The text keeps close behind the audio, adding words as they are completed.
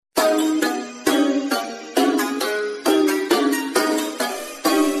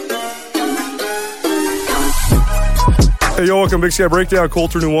Hey, yo, welcome to Big Sky Breakdown.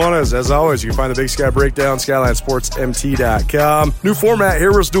 Colter Nuanez. As always, you can find the Big Sky Breakdown, SkylineSportsMT.com. New format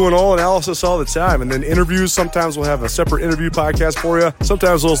here. We're just doing all analysis all the time. And then interviews. Sometimes we'll have a separate interview podcast for you.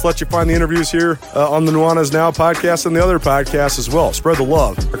 Sometimes we'll just let you find the interviews here on the Nuanez Now podcast and the other podcasts as well. Spread the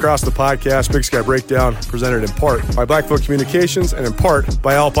love across the podcast. Big Sky Breakdown, presented in part by Blackfoot Communications and in part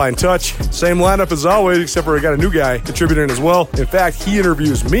by Alpine Touch. Same lineup as always, except for I got a new guy contributing as well. In fact, he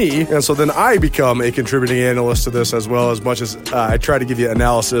interviews me, and so then I become a contributing analyst to this as well, as much as I try to give you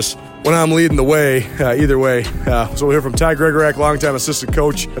analysis when I'm leading the way, either way. So we'll hear from Ty Gregorak, longtime assistant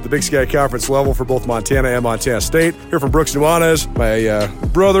coach at the Big Sky Conference level for both Montana and Montana State. Hear from Brooks Nuanez, my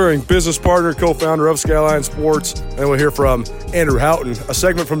brother and business partner, co-founder of Skyline Sports. And we'll hear from Andrew Houghton, a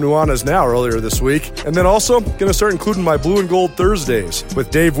segment from Nuanez Now earlier this week. And then also going to start including my Blue and Gold Thursdays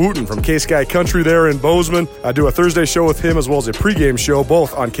with Dave Wooten from K-Sky Country there in Bozeman. I do a Thursday show with him as well as a pregame show,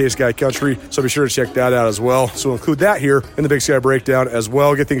 both on K-Sky Country. So be sure to check that out as well. So we'll include that here in the Big Sky Breakdown as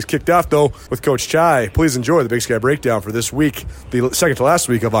well. Get things kicked off, though, with Coach Chai. Please enjoy the Big Sky Breakdown for this week, the second to last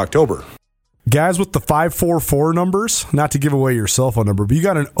week of October. Guys with the 544 numbers, not to give away your cell phone number, but you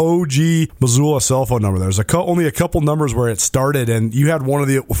got an OG Missoula cell phone number. There's only a couple numbers where it started, and you had one of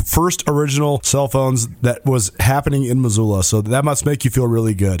the first original cell phones that was happening in Missoula, so that must make you feel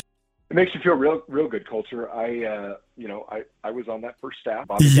really good. It makes you feel real good, Coulter. I was on that first staff.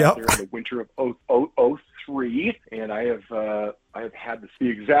 Yep. There in the winter of 03, and I have had the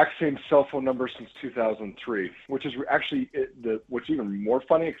exact same cell phone number since 2003, which is actually what's even more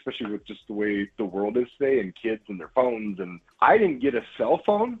funny, especially with just the way the world is today and kids and their phones. And I didn't get a cell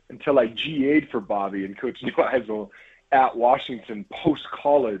phone until I GA'd for Bobby and Coach Neuheisel at Washington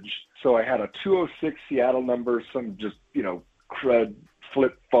post-college. So I had a 206 Seattle number, some just, crud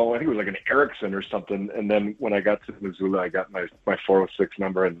flip phone. I think it was like an Ericsson or something. And then when I got to Missoula, I got my 406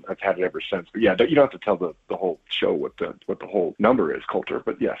 number, and I've had it ever since. But yeah, you don't have to tell the whole show what the whole number is, Coulter.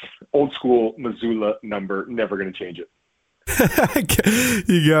 But yes, old school Missoula number, never going to change it.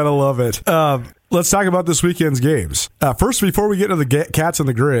 You gotta love it. Let's talk about this weekend's games. First, before we get to the Cats and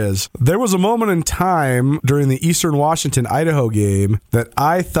the Grizz, there was a moment in time during the Eastern Washington-Idaho game that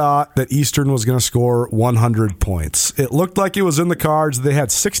I thought that Eastern was going to score 100 points. It looked like it was in the cards. They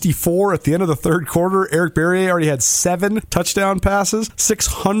had 64 at the end of the third quarter. Eric Berrier already had 7 touchdown passes,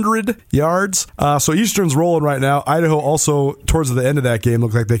 600 yards. So Eastern's rolling right now. Idaho also, towards the end of that game,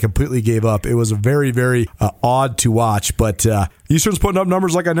 looked like they completely gave up. It was very, very odd to watch, but Eastern's putting up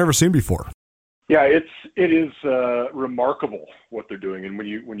numbers like I've never seen before. Yeah, it is remarkable what they're doing, and when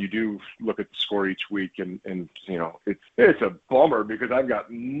you do look at the score each week, and it's a bummer because I've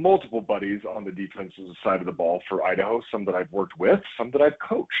got multiple buddies on the defensive side of the ball for Idaho, some that I've worked with, some that I've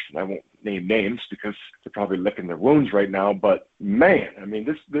coached, and I won't name names because they're probably licking their wounds right now. But man, I mean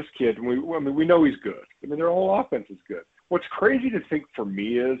this kid, we know he's good. I mean their whole offense is good. What's crazy to think for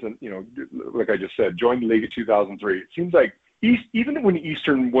me is, and like I just said, joined the league in 2003. It seems like even when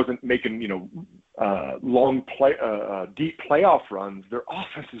Eastern wasn't making, long deep playoff runs, their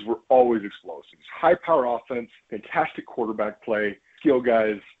offenses were always explosive. High power offense, fantastic quarterback play, skill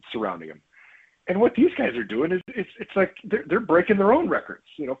guys surrounding them. And what these guys are doing is it's like they're breaking their own records.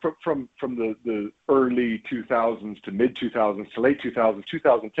 From the early 2000s to mid 2000s to late 2000s,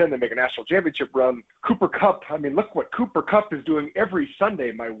 2010, they make a national championship run. Cooper Kupp. I mean, look what Cooper Kupp is doing every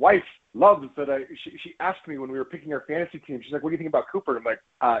Sunday. My wife loves that. She asked me when we were picking our fantasy team. She's like, "What do you think about Cooper?" I'm like,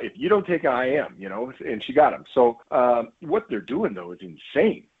 "If you don't take him, I am." And she got him. So what they're doing though is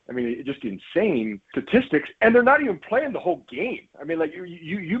insane. I mean, just insane statistics, and they're not even playing the whole game. I mean, like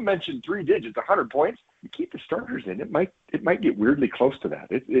you mentioned 3 digits, 100 points. You keep the starters in, it might get weirdly close to that.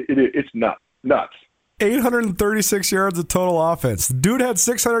 It's nuts. 836 yards of total offense. The dude had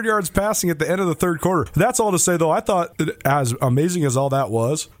 600 yards passing at the end of the third quarter. That's all to say, though, I thought that as amazing as all that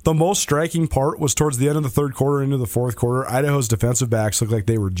was, the most striking part was towards the end of the third quarter into the fourth quarter. Idaho's defensive backs looked like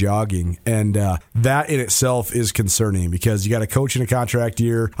they were jogging, and that in itself is concerning because you got a coach in a contract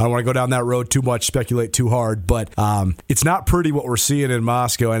year. I don't want to go down that road too much, speculate too hard, but it's not pretty what we're seeing in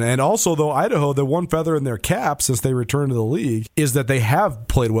Moscow. And also, though, Idaho, the one feather in their cap since they returned to the league is that they have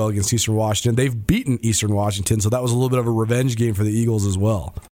played well against Eastern Washington. They've beaten Eastern Washington, so that was a little bit of a revenge game for the Eagles as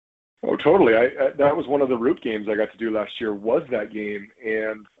well. Oh, totally. That was one of the root games I got to do last year. Was that game,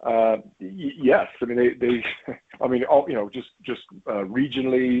 and yes, I mean they I mean all just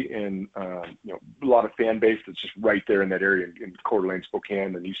regionally and a lot of fan base that's just right there in that area in Coeur d'Alene,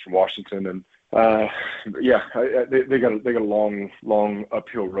 Spokane, and Eastern Washington, Yeah, they got a long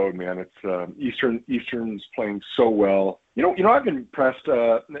uphill road, man. It's Eastern's playing so well. You know, I've been impressed.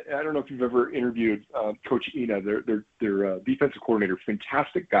 I don't know if you've ever interviewed Coach Ina, their defensive coordinator.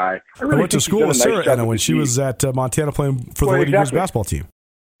 Fantastic guy. I went to school with Sarah Ina when she was at Montana playing for the Lady Eagles basketball team.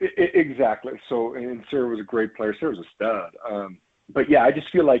 Exactly. So, and Sarah was a great player. Sarah was a stud. But yeah, I just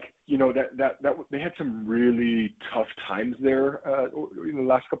feel like, you know, that they had some really tough times there in the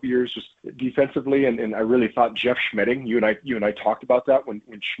last couple of years, just defensively. And I really thought Jeff Schmedding, you and I talked about that when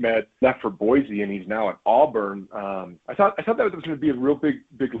Schmed left for Boise and he's now at Auburn. I thought that was going to be a real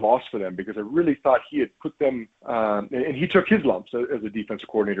big loss for them, because I really thought he had put them, and he took his lumps as a defensive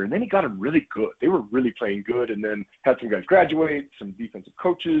coordinator, and then he got them really good. They were really playing good, and then had some guys graduate, some defensive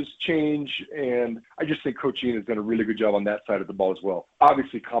coaches change, and I just think Coach Ian has done a really good job on that side of the ball as well.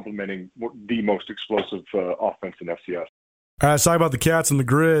 Obviously complementing the most explosive offense in FCS. All right, let's talk about the Cats and the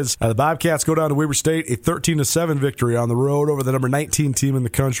Grizz. The Bobcats go down to Weber State, a 13-7 victory on the road over the number 19 team in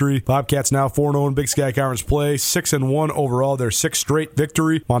the country. Bobcats now 4-0 in Big Sky Conference play, 6-1 overall, their sixth straight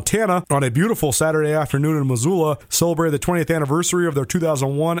victory. Montana, on a beautiful Saturday afternoon in Missoula, celebrated the 20th anniversary of their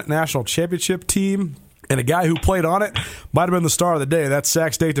 2001 national championship team. And a guy who played on it might have been the star of the day. That's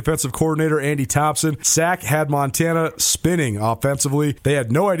Sac State defensive coordinator Andy Thompson. Sac had Montana spinning offensively. They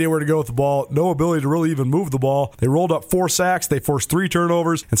had no idea where to go with the ball, no ability to really even move the ball. They rolled up 4 sacks. They forced 3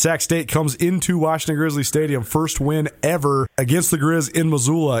 turnovers. And Sac State comes into Washington Grizzly Stadium, first win ever against the Grizz in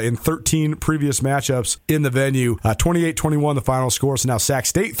Missoula in 13 previous matchups in the venue. 28-21 the final score. So now Sac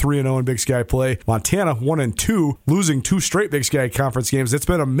State 3-0 in Big Sky play. Montana 1-2, losing 2 straight Big Sky Conference games. It's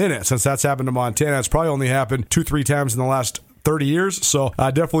been a minute since that's happened to Montana. It's probably only happened 2-3 times in the last 30 years. So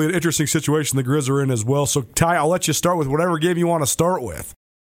definitely an interesting situation the Grizz are in as well. So Ty, I'll let you start with whatever game you want to start with.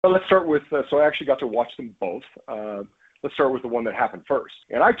 Well, let's start with, so I actually got to watch them both. Let's start with the one that happened first.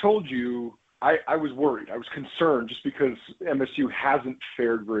 And I told you I was worried. I was concerned just because MSU hasn't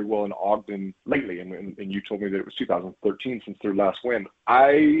fared very well in Ogden lately. And you told me that it was 2013 since their last win.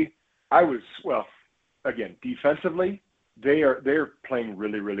 I was, well, again, defensively, they're playing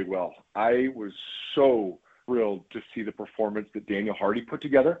really, really well. I was so thrilled to see the performance that Daniel Hardy put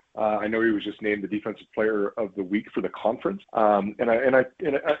together. I know he was just named the defensive player of the week for the conference. And I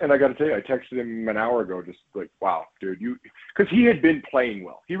got to tell you, I texted him an hour ago, just like, wow, dude, because he had been playing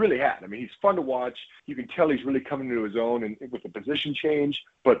well. He really had. I mean, he's fun to watch. You can tell he's really coming into his own and with the position change.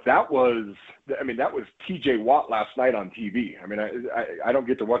 But that was T.J. Watt last night on TV. I mean, I don't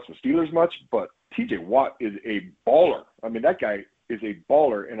get to watch the Steelers much, but T.J. Watt is a baller. I mean, that guy is a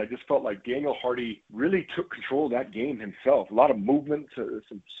baller, and I just felt like Daniel Hardy really took control of that game himself. A lot of movement,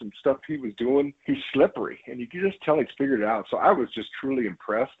 some stuff he was doing. He's slippery, and you can just tell he's figured it out. So I was just truly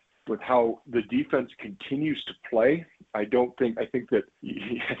impressed with how the defense continues to play. I think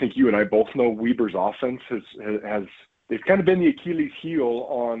you and I both know Weber's offense has they've kind of been the Achilles heel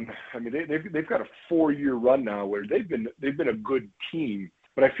on. I mean, they've got a 4-year run now where they've been a good team,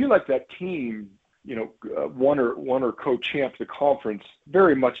 but I feel like that team, you know, won or co-champ the conference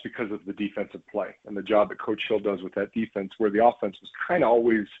very much because of the defensive play and the job that Coach Hill does with that defense, where the offense was kind of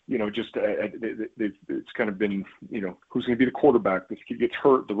always, you know, just it's kind of been, you know, who's going to be the quarterback? This kid gets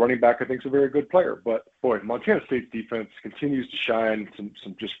hurt. The running back, I think, is a very good player. But, boy, Montana State's defense continues to shine. Some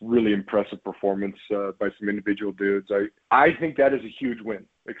just really impressive performance by some individual dudes. I think that is a huge win,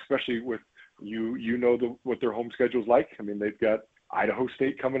 especially with you know what their home schedule is like. I mean, they've got Idaho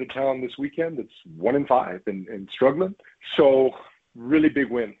State coming to town this weekend. It's 1-5 and struggling. So really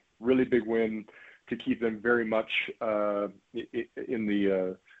big win to keep them very much in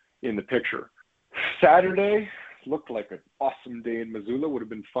the picture. Saturday looked like an awesome day in Missoula. Would have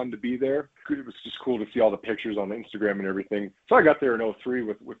been fun to be there. It was just cool to see all the pictures on Instagram and everything. So I got there in 2003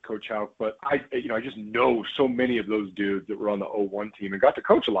 with Coach Houck, but I just know so many of those dudes that were on the 2001 team and got to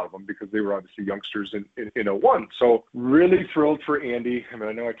coach a lot of them because they were obviously youngsters in 2001. So really thrilled for Andy. I mean,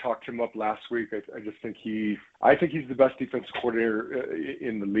 I know I talked him up last week. I just think he's the best defensive coordinator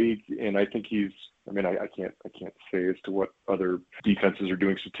in the league, and I think I can't say as to what other defenses are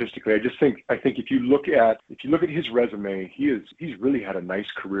doing statistically. I think if you look at his resume, he's really had a nice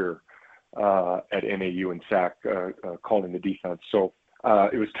career at NAU and SAC calling the defense. So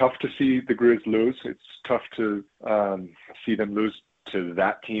it was tough to see the Grizz lose. It's tough to see them lose to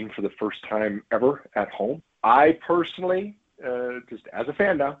that team for the first time ever at home. I personally, just as a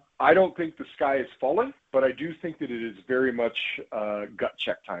fan now, I don't think the sky is falling, but I do think that it is very much gut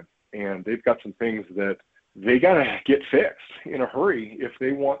check time. And they've got some things that they got to get fixed in a hurry if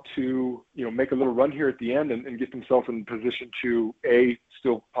they want to, you know, make a little run here at the end and get themselves in position to,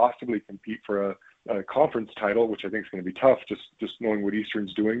 still possibly compete for a conference title, which I think is going to be tough, just knowing what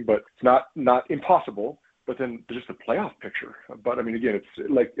Eastern's doing, but it's not impossible. But then just the playoff picture. But I mean, again,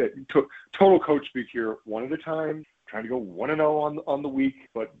 it's like total coach speak here, one at a time, trying to go 1-0 on the week.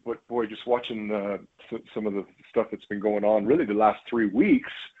 But boy, just watching some of the stuff that's been going on really the last 3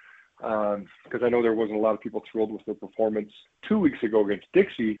 weeks, because I know there wasn't a lot of people thrilled with their performance 2 weeks ago against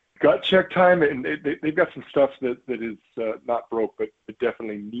Dixie. Gut check time, and they've got some stuff that is not broke, but it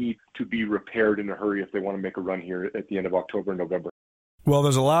definitely need to be repaired in a hurry if they want to make a run here at the end of October and November. Well,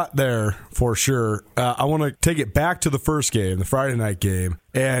 there's a lot there for sure. I want to take it back to the first game, the Friday night game.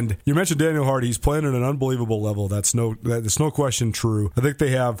 And you mentioned Daniel Hardy. He's playing at an unbelievable level. That's no question true. I think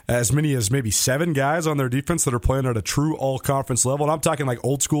they have as many as maybe 7 guys on their defense that are playing at a true all-conference level. And I'm talking like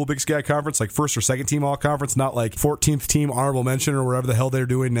old school Big Sky Conference, like first or second team all-conference, not like 14th team honorable mention or whatever the hell they're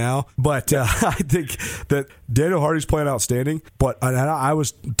doing now. But I think that Daniel Hardy's playing outstanding. But I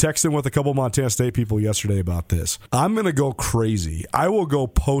was texting with a couple Montana State people yesterday about this. I'm going to go crazy. I will go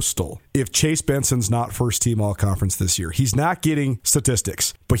postal if Chase Benson's not first team all-conference this year. He's not getting statistics.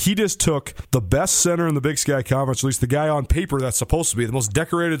 But he just took the best center in the Big Sky Conference, at least the guy on paper that's supposed to be the most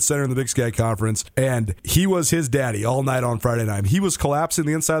decorated center in the Big Sky Conference, and he was his daddy all night on Friday night. He was collapsing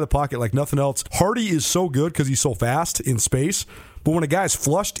the inside of the pocket like nothing else. Hardy is so good because he's so fast in space. But when a guy's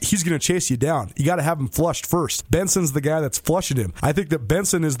flushed, he's going to chase you down. You got to have him flushed first. Benson's the guy that's flushing him. I think that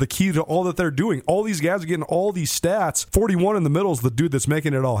Benson is the key to all that they're doing. All these guys are getting all these stats. 41 in the middle is the dude that's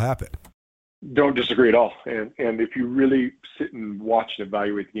making it all happen. Don't disagree at all. And if you really sit and watch and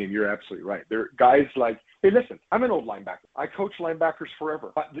evaluate the game, you're absolutely right. There are guys like, hey, listen, I'm an old linebacker. I coach linebackers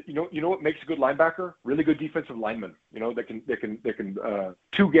forever. You know what makes a good linebacker? Really good defensive linemen. You know, they can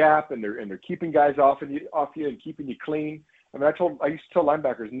two gap and they're keeping guys off you and keeping you clean. I mean, I used to tell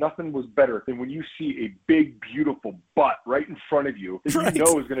linebackers nothing was better than when you see a big, beautiful butt right in front of you that you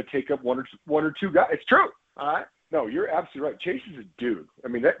know is going to take up one or two guys. It's true. All right. No, you're absolutely right. Chase is a dude. I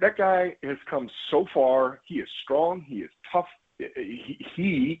mean, that guy has come so far. He is strong. He is tough.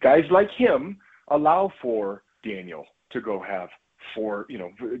 Guys like him allow for Daniel to go have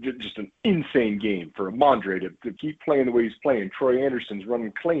just an insane game for Mondre to keep playing the way he's playing. Troy Anderson's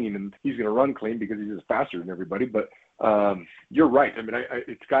running clean, and he's going to run clean because he's just faster than everybody. But you're right. I mean,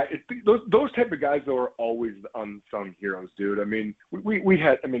 those type of guys, though, are always the unsung heroes, dude. I mean, we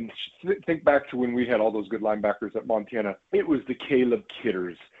had. I mean, think back to when we had all those good linebackers at Montana. It was the Caleb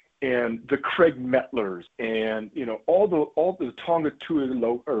Kidders and the Craig Metlers, and all the Tonga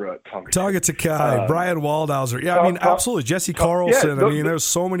Takai, Brian Waldhauser. Yeah, I mean, absolutely. Jesse Carlson. Yeah, I mean, there's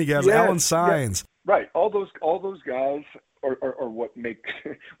so many guys. Alan Sines. Yeah, right. All those guys are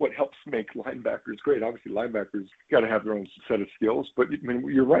what helps make linebackers great. Obviously, linebackers got to have their own set of skills, but I mean,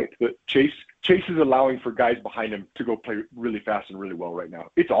 you're right. That Chase is allowing for guys behind him to go play really fast and really well right now.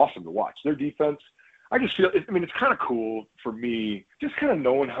 It's awesome to watch. Their defense, I just feel, I mean, it's kind of cool for me just kind of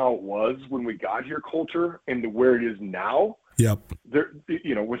knowing how it was when we got here, Coulter, and where it is now. Yep. There,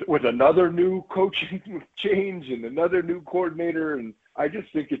 with another new coaching change and another new coordinator, and I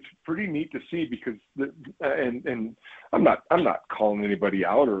just think it's pretty neat to see because and I'm not calling anybody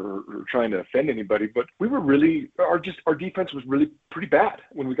out or trying to offend anybody, but we were really our defense was really pretty bad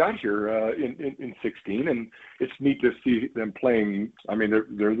when we got here in 16, and it's neat to see them playing. I mean,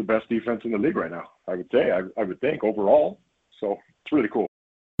 they're the best defense in the league right now. I would say I would think overall. So it's really cool.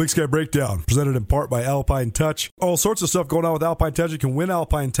 Big Sky Breakdown, presented in part by Alpine Touch. All sorts of stuff going on with Alpine Touch. You can win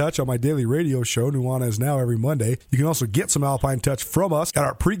Alpine Touch on my daily radio show, Nuanez Now, every Monday. You can also get some Alpine Touch from us at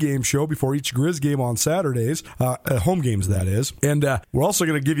our pregame show before each Grizz game on Saturdays, home games, that is. And we're also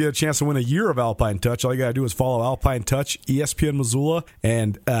going to give you a chance to win a year of Alpine Touch. All you got to do is follow Alpine Touch, ESPN Missoula,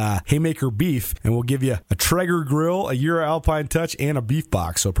 and Haymaker Beef, and we'll give you a Traeger grill, a year of Alpine Touch, and a beef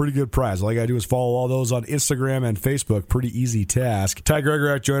box. So pretty good prize. All you got to do is follow all those on Instagram and Facebook. Pretty easy task. Ty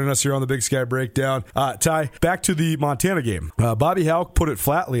Gregorak joining us here on the Big Sky Breakdown. Ty, back to the Montana game. Bobby Hauck put it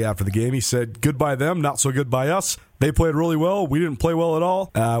flatly after the game. He said, goodbye them, not so good by us. They played really well. We didn't play well at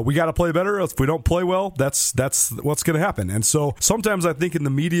all. We got to play better. If we don't play well, that's what's going to happen. And so sometimes I think in the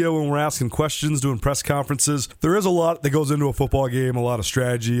media when we're asking questions, doing press conferences, there is a lot that goes into a football game, a lot of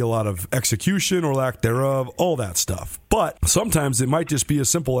strategy, a lot of execution or lack thereof, all that stuff. But sometimes it might just be as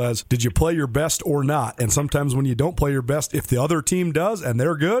simple as, did you play your best or not? And sometimes when you don't play your best, if the other team does and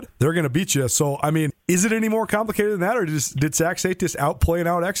they're good, they're going to beat you. So, I mean, is it any more complicated than that, or did Sac State just outplay and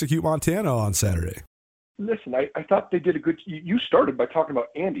out-execute Montana on Saturday? Listen, I thought they did a good. You started by talking about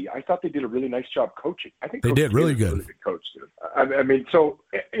Andy. I thought they did a really nice job coaching. I think they did really good. Really good coach, dude. I mean, so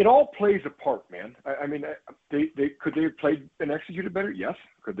it all plays a part, man. I mean, they could they have played and executed better? Yes.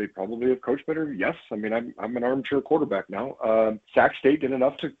 Could they probably have coached better? Yes. I mean, I'm an armchair quarterback now. Sac State did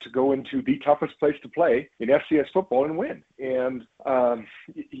enough to go into the toughest place to play in FCS football and win. And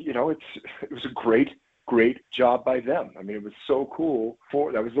you know, it was a great job by them. I mean, it was so cool.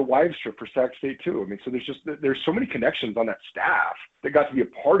 That was the wives trip for Sac State too. I mean, so there's so many connections on that staff that got to be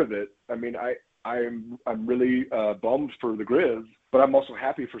a part of it. I mean, I'm really bummed for the Grizz, but I'm also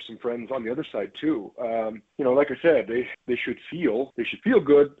happy for some friends on the other side too. You know, like I said, they should feel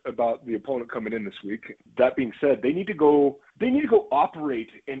good about the opponent coming in this week. That being said, they need to go operate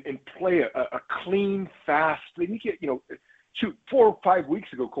and play a clean, fast. They need to get, you know. Shoot, 4 or 5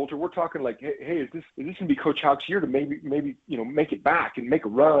 weeks ago, Colter, we're talking like, hey, is this gonna be Coach Hauck's year to maybe you know, make it back and make a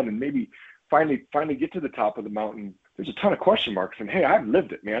run and maybe finally get to the top of the mountain? There's a ton of question marks, and hey, I've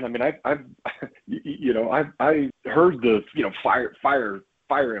lived it, man. I mean, I've you know, I heard the, you know, fire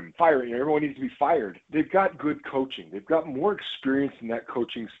him. You know, everyone needs to be fired. They've got good coaching. They've got more experience in that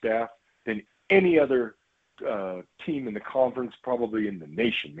coaching staff than any other team in the conference, probably in the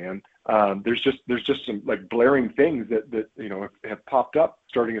nation, man. There's just some like blaring things that you know have popped up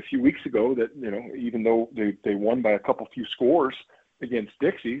starting a few weeks ago that, you know, even though they won by a few scores against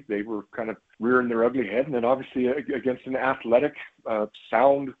Dixie, they were kind of rearing their ugly head, and then obviously against an athletic,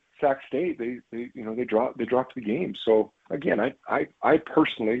 sound Sac State, they dropped the game. So again, I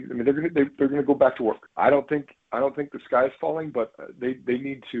personally, I mean, they're gonna go back to work. I don't think the sky's falling, but they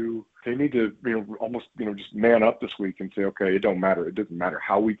need to you know, almost, you know, just man up this week and say, okay, it don't matter. It doesn't matter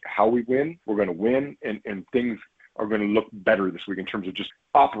how we win. We're going to win, and things are going to look better this week in terms of just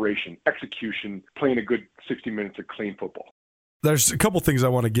operation, execution, playing a good 60 minutes of clean football. There's a couple things I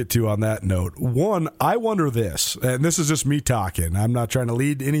want to get to on that note. One, I wonder this, and this is just me talking. I'm not trying to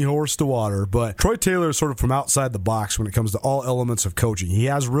lead any horse to water, but Troy Taylor is sort of from outside the box when it comes to all elements of coaching. He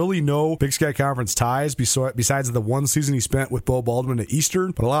has really no Big Sky Conference ties besides the one season he spent with Bo Baldwin at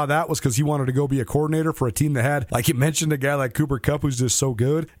Eastern, but a lot of that was because he wanted to go be a coordinator for a team that had, like you mentioned, a guy like Cooper Kupp who's just so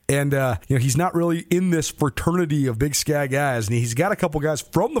good. And, you know, he's not really in this fraternity of Big Sky guys, and he's got a couple guys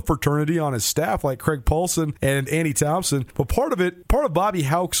from the fraternity on his staff like Craig Paulson and Andy Thompson, but part of Bobby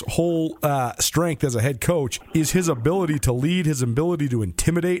Hauck's whole strength as a head coach is his ability to lead, his ability to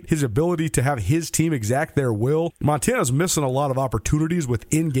intimidate, his ability to have his team exact their will. Montana's missing a lot of opportunities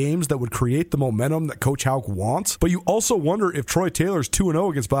within games that would create the momentum that Coach Hauck wants, but you also wonder if Troy Taylor's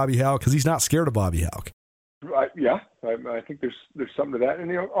 2-0 against Bobby Hauck because he's not scared of Bobby Hauck. Yeah, I think there's something to that. And,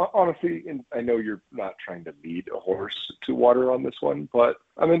 you know, honestly, and I know you're not trying to lead a horse to water on this one, but,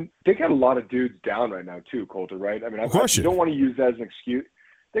 I mean, they got a lot of dudes down right now too, Colter, right? I mean, I don't want to use that as an excuse.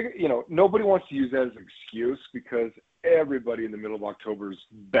 You know, nobody wants to use that as an excuse because everybody in the middle of October is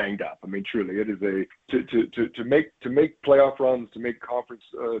banged up. I mean, truly, it is to make playoff runs, to make conference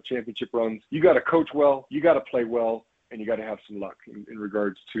championship runs, you got to coach well, you got to play well, and you got to have some luck in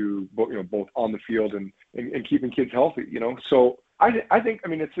regards to both on the field and keeping kids healthy. You know, so I think, I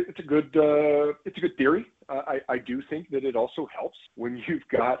mean, it's a good theory. I do think that it also helps when you've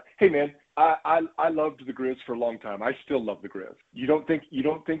got, hey man, I loved the Grizz for a long time. I still love the Grizz. You don't think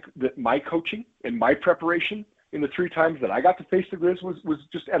that my coaching and my preparation in the 3 times that I got to face the Grizz was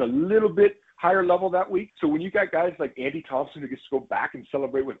just at a little bit higher level that week? So when you got guys like Andy Thompson who gets to go back and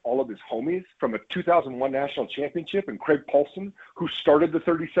celebrate with all of his homies from a 2001 national championship, and Craig Paulson who started the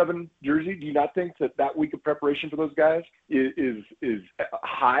 37 jersey, do you not think that week of preparation for those guys is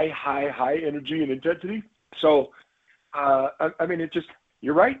high energy and intensity? So I mean, it just,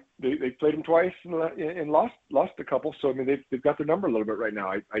 you're right. They played them twice and lost a couple. So I mean, they've got their number a little bit right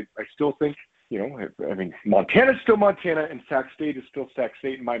now. I still think, you know, I mean, Montana's still Montana and Sac State is still Sac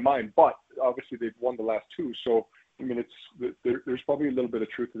State in my mind, but obviously they've won the last 2. So, I mean, there's probably a little bit of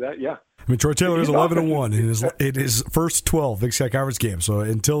truth to that, yeah. I mean, Troy Taylor is 11-1 in his first 12 Big Sky Conference games. So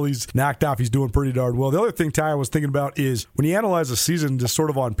until he's knocked off, he's doing pretty darn well. The other thing, Ty, I was thinking about is when you analyze a season just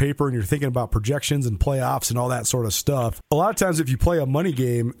sort of on paper and you're thinking about projections and playoffs and all that sort of stuff, a lot of times if you play a money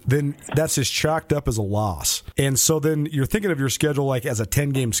game, then that's just chalked up as a loss. And so then you're thinking of your schedule like as a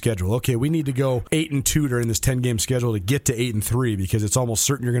 10-game schedule. Okay, we need to go 8-2 during this 10-game schedule to get to 8-3 because it's almost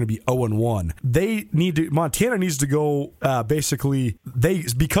certain you're going to be 0-1. Montana needs to go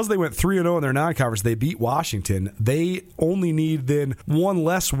because they went 3-0 in their non-conference, they beat Washington. They only need then one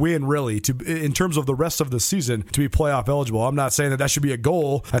less win, really, in terms of the rest of the season to be playoff eligible. I'm not saying that should be a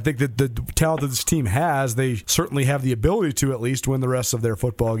goal. I think that the talent that this team has, they certainly have the ability to at least win the rest of their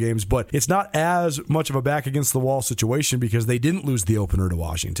football games, but it's not as much of a back against the wall situation because they didn't lose the opener to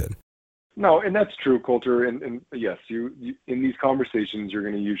Washington. No, and that's true, Coulter. And yes, you in these conversations, you're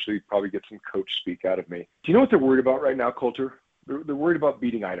going to usually probably get some coach speak out of me. Do you know what they're worried about right now, Coulter? They're worried about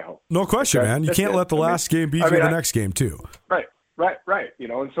beating Idaho. No question, man. You can't let the last game beat you the next game, too. Right.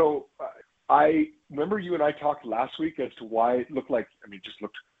 And so I remember you and I talked last week as to why it looked like, it just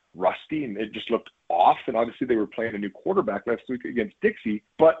looked rusty and it just looked off. And obviously they were playing a new quarterback last week against Dixie.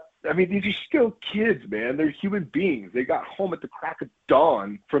 But, these are still kids, man. They're human beings. They got home at the crack of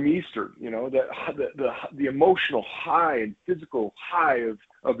dawn from Eastern. The emotional high and physical high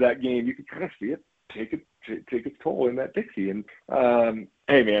of that game. You can kind of see it take its toll in that Dixie. And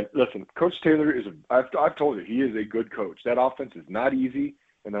hey, man, listen, Coach Taylor I've told you, he is a good coach. That offense is not easy.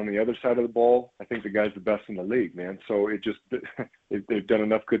 And on the other side of the ball, I think the guy's the best in the league, man. So they've done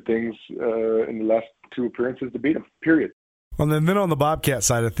enough good things in the last 2 appearances to beat him, period. And then on the Bobcat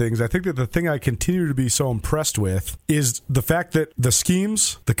side of things, I think that the thing I continue to be so impressed with is the fact that the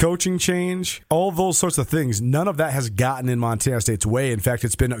schemes, the coaching change, all of those sorts of things, none of that has gotten in Montana State's way. In fact,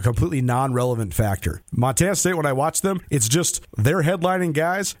 it's been a completely non-relevant factor. Montana State, when I watch them, it's just they're headlining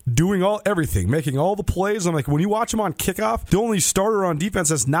guys doing everything, making all the plays. I'm like, when you watch them on kickoff, the only starter on defense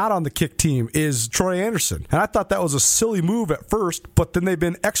that's not on the kick team is Troy Anderson. And I thought that was a silly move at first, but then they've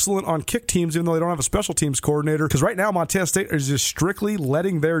been excellent on kick teams, even though they don't have a special teams coordinator. Because right now, Montana State is just strictly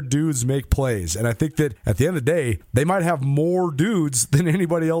letting their dudes make plays. And I think that at the end of the day, they might have more dudes than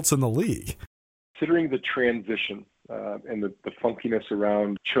anybody else in the league. Considering the transition and the funkiness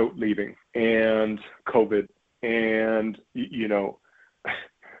around Choate leaving and COVID and,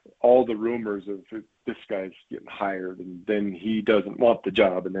 all the rumors of this guy's getting hired and then he doesn't want the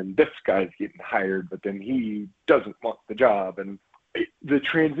job, and then this guy's getting hired, but then he doesn't want the job. And the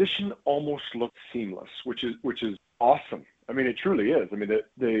transition almost looks seamless, which is awesome. It truly is.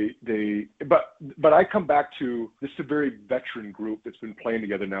 But I come back to this is a very veteran group that's been playing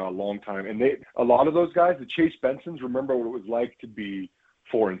together now a long time, and a lot of those guys, the Chase Bensons, remember what it was like to be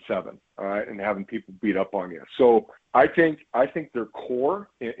 4-7, all right, and having people beat up on you. So I think their core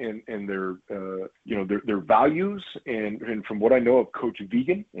and their their values and from what I know of Coach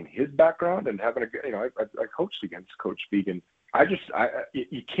Vigen and his background and having I coached against Coach Vigen.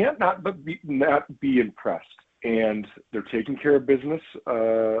 You can't not be impressed. And they're taking care of business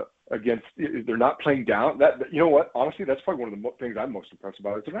they're not playing down. You know what? Honestly, that's probably one of the things I'm most impressed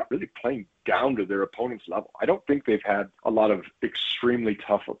about is they're not really playing down to their opponent's level. I don't think they've had a lot of extremely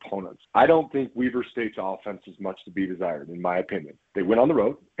tough opponents. I don't think Weber State's offense is much to be desired, in my opinion. They went on the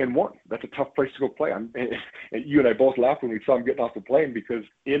road and won. That's a tough place to go play. And you and I both laughed when we saw them getting off the plane because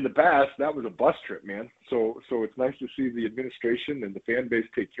in the past, that was a bus trip, man. So it's nice to see the administration and the fan base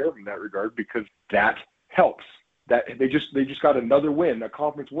take care of them in that regard because that helps. That they just got another win, a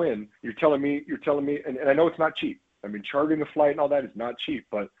conference win. You're telling me, and I know it's not cheap. Chartering a flight and all that is not cheap,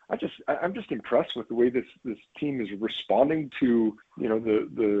 but I'm just impressed with the way this team is responding to,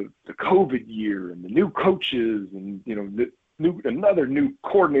 the COVID year and the new coaches and, another new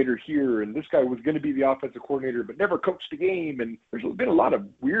coordinator here. And this guy was going to be the offensive coordinator, but never coached a game. And there's been a lot of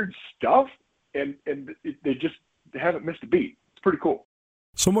weird stuff and they just haven't missed a beat. It's pretty cool.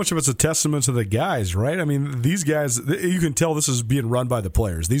 So much of it's a testament to the guys, right? These guys, you can tell this is being run by the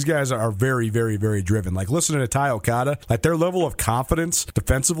players. These guys are very, very, very driven. Like listening to Ty Okada, their level of confidence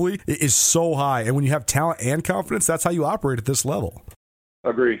defensively is so high. And when you have talent and confidence, that's how you operate at this level.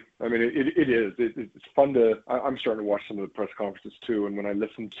 Agree. It is. It's fun I'm starting to watch some of the press conferences too. And when I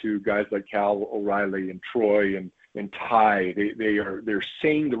listen to guys like Cal O'Reilly and Troy and Ty, they're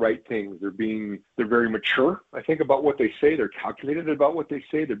saying the right things. They're very mature, I think, about what they say. They're calculated about what they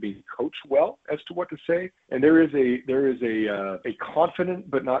say. They're being coached well as to what to say. And there is a confident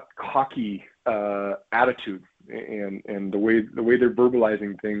but not cocky attitude and the way they're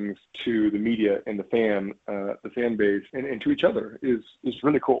verbalizing things to the media and the fan base and to each other is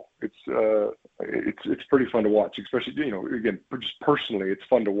really cool. It's pretty fun to watch, especially again just personally, it's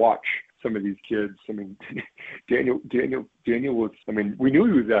fun to watch some of these kids. Daniel was. We knew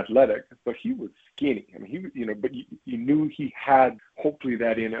he was athletic, but he was skinny. But you knew he had hopefully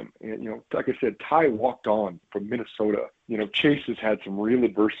that in him. And like I said, Ty walked on from Minnesota. Chase has had some real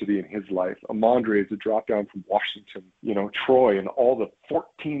adversity in his life. Amandre is a drop down from Washington. Troy and all the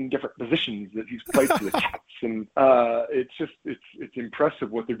 14 different positions that he's played for the Cats. And it's impressive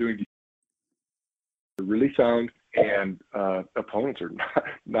what they're doing. They're really sound, and opponents are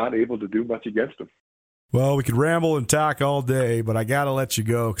not able to do much against them. Well, we could ramble and talk all day, but I got to let you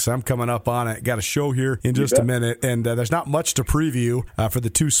go because I'm coming up on it. Got a show here in just a minute, and there's not much to preview for the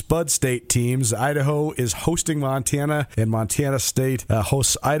two Spud State teams. Idaho is hosting Montana, and Montana State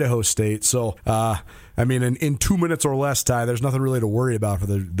hosts Idaho State. So, in 2 minutes or less, Ty, there's nothing really to worry about for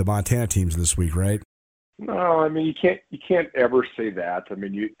the Montana teams this week, right? No, I mean you can't ever say that. I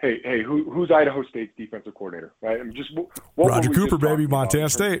mean, who's Idaho State's defensive coordinator, right? I mean, just Roger Cooper, baby, Montana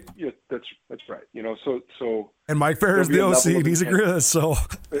State. Yeah, that's right. So and Mike Farrell's the OC, and he's a Grizz, so.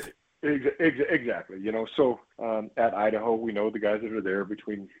 Exactly. So at Idaho, we know the guys that are there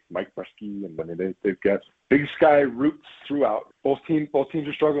between Mike Bresky and they've got Big Sky roots throughout. Both teams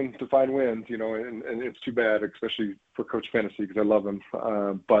are struggling to find wins, and it's too bad, especially for Coach Fantasy because I love him.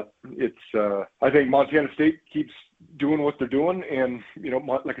 But it's I think Montana State keeps doing what they're doing, and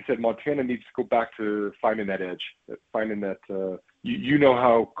like I said, Montana needs to go back to finding that edge, finding that. You know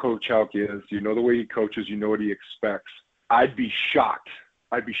how Coach Hauck is. You know the way he coaches. You know what he expects. I'd be shocked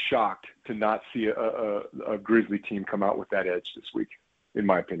to not see a Grizzly team come out with that edge this week, in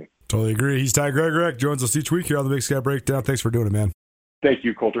my opinion. Totally agree. He's Ty Gregorak. Joins us each week here on the Big Sky Breakdown. Thanks for doing it, man. Thank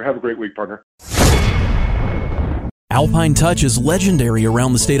you, Coulter. Have a great week, partner. Alpine Touch is legendary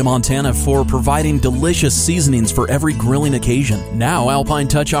around the state of Montana for providing delicious seasonings for every grilling occasion. Now, Alpine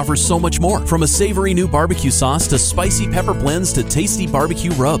Touch offers so much more, from a savory new barbecue sauce to spicy pepper blends to tasty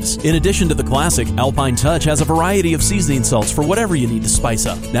barbecue rubs. In addition to the classic, Alpine Touch has a variety of seasoning salts for whatever you need to spice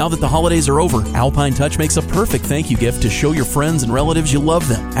up. Now that the holidays are over, Alpine Touch makes a perfect thank you gift to show your friends and relatives you love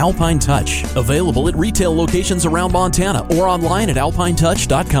them. Alpine Touch, available at retail locations around Montana or online at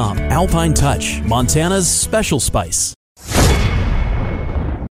alpinetouch.com. Alpine Touch, Montana's special spice.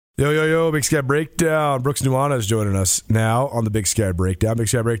 Yo, Big Sky Breakdown. Brooks Nuanez is joining us now on the Big Sky Breakdown. Big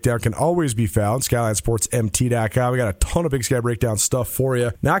Sky Breakdown can always be found, SkylineSportsMT.com. We got a ton of Big Sky Breakdown stuff for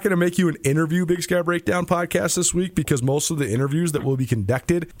you. Not going to make you an interview Big Sky Breakdown podcast this week because most of the interviews that will be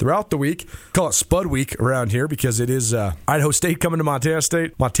conducted throughout the week, call it Spud Week around here because it is Idaho State coming to Montana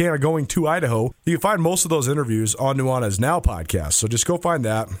State, Montana going to Idaho. You can find most of those interviews on Nuanez Now podcast, so just go find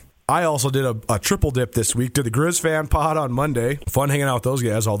that. I also did a triple dip this week to the Grizz Fan Pod on Monday. Fun hanging out with those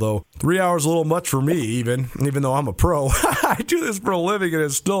guys, although 3 hours a little much for me, even though I'm a pro. I do this for a living, and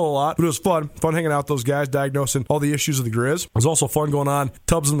it's still a lot, but it was fun. Fun hanging out with those guys, diagnosing all the issues of the Grizz. It was also fun going on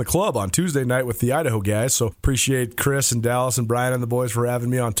Tubs in the Club on Tuesday night with the Idaho guys, so appreciate Chris and Dallas and Brian and the boys for having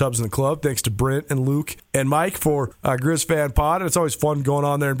me on Tubs in the Club. Thanks to Brent and Luke and Mike for Grizz Fan Pod, and it's always fun going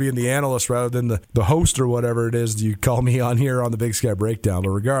on there and being the analyst rather than the host or whatever it is you call me on here on the Big Sky Breakdown.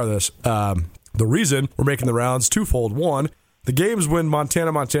 But regardless, the reason we're making the rounds twofold. One, the games when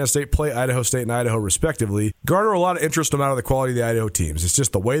Montana State play Idaho State and Idaho respectively garner a lot of interest no matter the quality of the Idaho teams. It's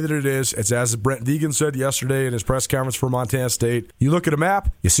just the way that it is. It's as Brent Deegan said yesterday in his press conference for Montana State. You look at a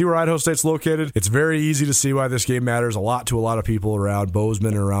map, you see where Idaho State's located. It's very easy to see why this game matters a lot to a lot of people around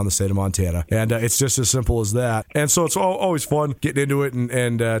Bozeman and around the state of Montana. And it's just as simple as that. And so it's always fun getting into it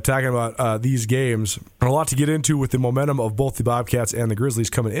and talking about these games. And a lot to get into with the momentum of both the Bobcats and the Grizzlies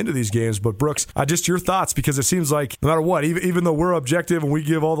coming into these games. But Brooks, just your thoughts, because it seems like no matter what, even though we're objective and we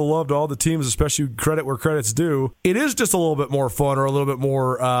give all the love to all the teams, especially credit where credit's due, it is just a little bit more fun or a little bit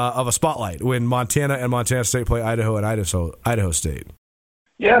more of a spotlight when Montana and Montana State play Idaho and Idaho State.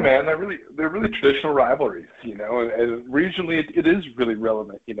 Yeah, man, they're really traditional rivalries, and regionally it is really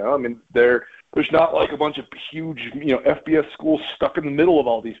relevant, I mean, there's not like a bunch of huge, FBS schools stuck in the middle of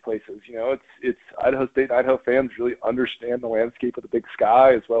all these places. It's Idaho State and Idaho fans really understand the landscape of the Big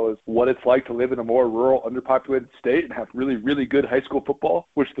Sky as well as what it's like to live in a more rural, underpopulated state and have really, really good high school football,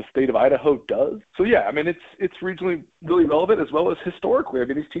 which the state of Idaho does. So yeah, I mean, it's regionally really relevant as well as historically. I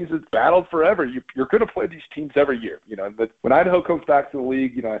mean, these teams have battled forever. You're going to play these teams every year. But when Idaho comes back to the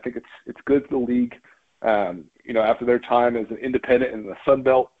league, I think it's good for the league. After their time as an independent in the Sun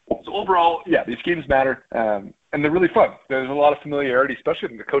Belt. So overall, yeah, these games matter, and they're really fun. There's a lot of familiarity,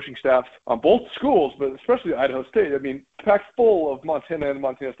 especially in the coaching staff on both schools, but especially Idaho State. I mean, packed full of Montana and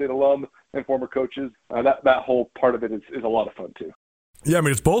Montana State alum and former coaches. That whole part of it is a lot of fun, too. Yeah, I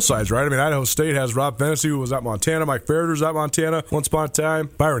mean, it's both sides, right? I mean, Idaho State has Rob Fennessy, who was at Montana. Mike Farrell's at Montana once upon a time.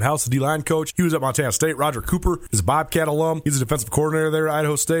 Byron House, the D-line coach, he was at Montana State. Roger Cooper is a Bobcat alum. He's a defensive coordinator there at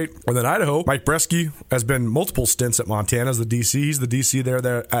Idaho State. And then Idaho, Mike Bresky has been multiple stints at Montana as the DC. He's the DC there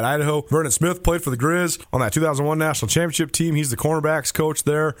at Idaho. Vernon Smith played for the Grizz on that 2001 National Championship team. He's the cornerbacks coach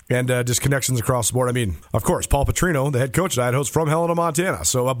there, and just connections across the board. I mean, of course, Paul Petrino, the head coach at Idaho, is from Helena, Montana,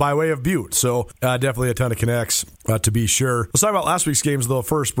 so by way of Butte. So definitely a ton of connects to be sure. Let's talk about last week's game games, though,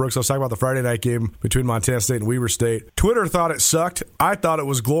 first, Brooks. I was talking about the Friday night game between Montana State and Weber State. Twitter thought it sucked. I thought it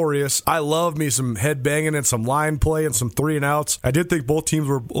was glorious. I love me some head banging and some line play and some 3-and-outs. I did think both teams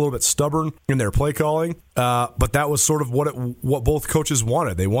were a little bit stubborn in their play calling, but that was sort of what both coaches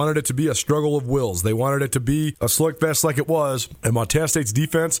wanted. They wanted it to be a struggle of wills. They wanted it to be a slugfest like it was. And Montana State's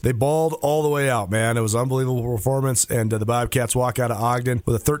defense, they balled all the way out, man. It was an unbelievable performance, and the Bobcats walk out of Ogden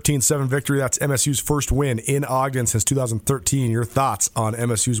with a 13-7 victory. That's MSU's first win in Ogden since 2013. Your thoughts on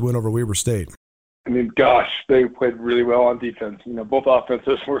MSU's win over Weber State? I mean, gosh, they played really well on defense. Both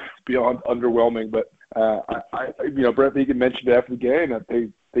offenses were beyond underwhelming, but Brent Vigen mentioned after the game that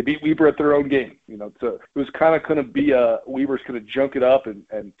they beat Weber at their own game. So it was kind of going to be Weber's going to junk it up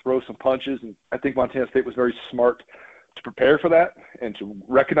and throw some punches, and I think Montana State was very smart to prepare for that and to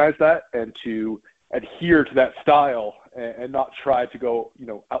recognize that and to adhere to that style and not try to go,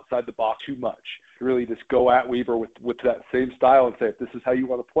 outside the box too much. Really just go at Weber with that same style and say, if this is how you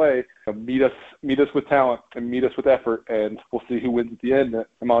want to play, meet us with talent and meet us with effort, and we'll see who wins at the end. And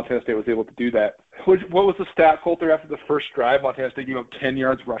Montana State was able to do that. What was the stat, Coulter, after the first drive? Montana State gave up 10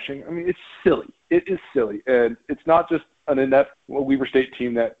 yards rushing. I mean, it's silly. It is silly. And it's not just an inept Weber State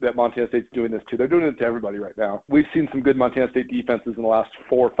team that Montana State's doing this to. They're doing it to everybody right now. We've seen some good Montana State defenses in the last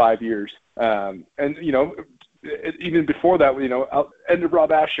 4 or 5 years. Even before that, end of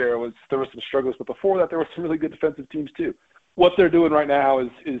Rob Ashe era there were some struggles, but before that, there were some really good defensive teams too. What they're doing right now is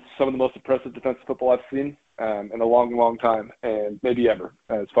some of the most impressive defensive football I've seen in a long, long time, and maybe ever.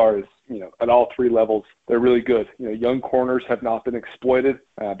 As far as at all 3 levels, they're really good. Young corners have not been exploited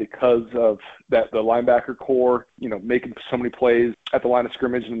because of the linebacker core, making so many plays at the line of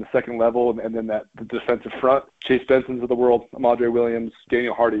scrimmage and in the second level, and then the defensive front. Chase Benson's of the world, Amadre Williams,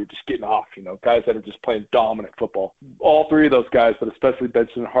 Daniel Hardy, just getting off. Guys that are just playing dominant football. All 3 of those guys, but especially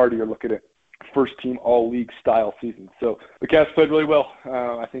Benson and Hardy, are looking at first-team all-league style season. So the Cats played really well.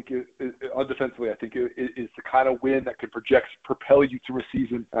 I think defensively, I think it is the kind of win that could propel you through a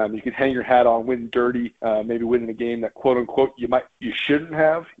season. You can hang your hat on winning dirty, maybe winning a game that quote-unquote you shouldn't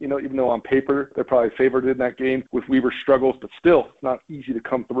have, even though on paper they're probably favored in that game with Weber's struggles, but still it's not easy to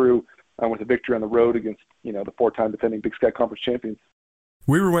come through with a victory on the road against, the 4-time defending Big Sky Conference champions.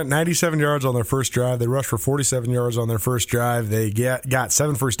 Weber went 97 yards on their first drive. They rushed for 47 yards on their first drive. They got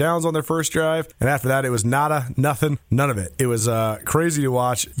 7 first downs on their first drive. And after that, it was nada, nothing, none of it. It was crazy to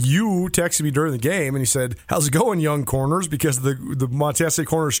watch. You texted me during the game, and you said, how's it going, young corners? Because the Montana State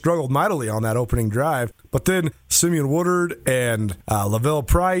corners struggled mightily on that opening drive. But then Simeon Woodard and Lavelle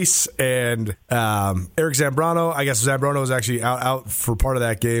Price and Eric Zambrano, I guess Zambrano was actually out for part of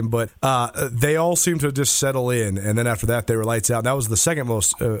that game, but they all seemed to just settle in. And then after that, they were lights out. That was the second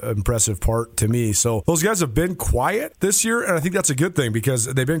most impressive part to me. So those guys have been quiet this year, and I think that's a good thing because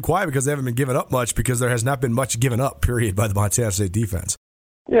they've been quiet because they haven't been giving up much, because there has not been much given up, period, by the Montana State defense.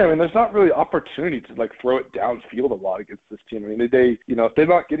 Yeah, I mean, there's not really opportunity to throw it downfield a lot against this team. I mean, if they're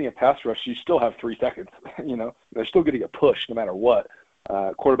not getting a pass rush, you still have 3 seconds. They're still getting a push no matter what.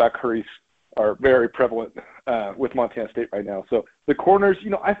 Quarterback hurries are very prevalent with Montana State right now. So the corners,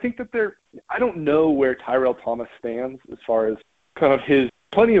 I think that I don't know where Tyrell Thomas stands as far as kind of his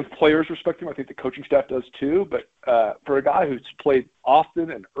plenty of players respect him. I think the coaching staff does too. But for a guy who's played often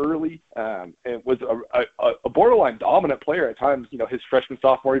and early and was a borderline dominant player at times, his freshman,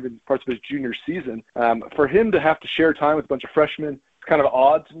 sophomore, even parts of his junior season, for him to have to share time with a bunch of freshmen, it's kind of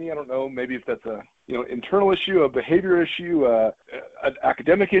odd to me. I don't know, maybe if that's a internal issue, a behavior issue, an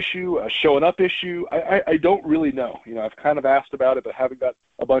academic issue, a showing up issue. I don't really know. I've kind of asked about it, but haven't got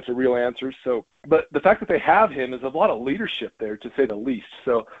a bunch of real answers. So, but the fact that they have him is a lot of leadership there, to say the least.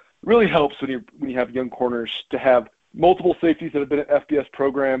 So it really helps when you have young corners to have multiple safeties that have been at FBS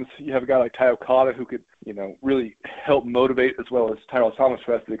programs. You have a guy like Ty Okada who could, really help motivate, as well as Tyrell Thomas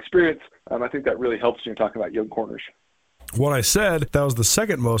who has the experience. I think that really helps when you're talking about young corners. What I said, that was the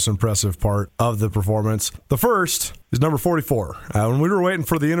second most impressive part of the performance. The first is number 44. When we were waiting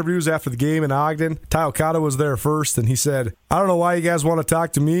for the interviews after the game in Ogden, Ty Okada was there first, and he said, I don't know why you guys want to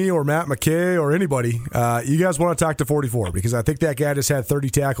talk to me or Matt McKay or anybody. You guys want to talk to 44, because I think that guy just had 30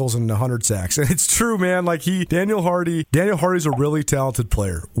 tackles and 100 sacks. And it's true, man. Daniel Hardy's a really talented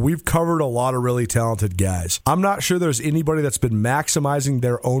player. We've covered a lot of really talented guys. I'm not sure there's anybody that's been maximizing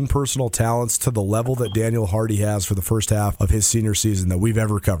their own personal talents to the level that Daniel Hardy has for the first half half of his senior season that we've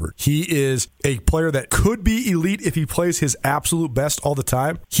ever covered. He is a player that could be elite if he plays his absolute best all the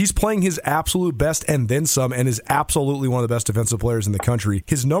time. He's playing his absolute best and then some, and is absolutely one of the best defensive players in the country.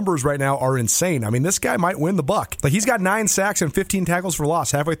 His numbers right now are insane. I mean, this guy might win the Buck. Like, he's got 9 sacks and 15 tackles for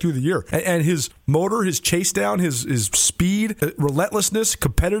loss halfway through the year. And his motor, his chase down, his speed, relentlessness,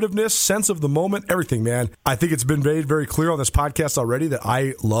 competitiveness, sense of the moment, everything, man. I think it's been made very clear on this podcast already that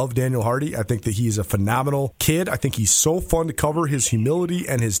I love Daniel Hardy. I think that he's a phenomenal kid. I think he's so fun to cover. His humility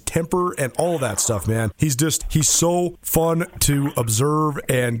and his temper and all of that stuff, man. He's so fun to observe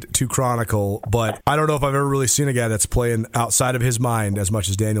and to chronicle, but I don't know if I've ever really seen a guy that's playing outside of his mind as much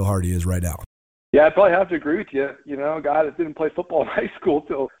as Daniel Hardy is right now. Yeah, I'd probably have to agree with you. You know, a guy that didn't play football in high school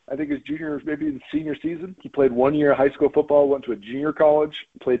till I think his junior, maybe in senior season. He played 1 year of high school football, went to a junior college,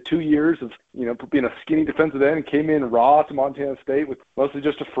 played 2 years of, being a skinny defensive end, and came in raw to Montana State with mostly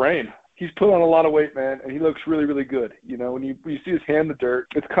just a frame. He's put on a lot of weight, man, and he looks really, really good. When you see his hand in the dirt,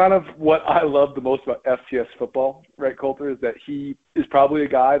 it's kind of what I love the most about FCS football, right, Coulter, is that he is probably a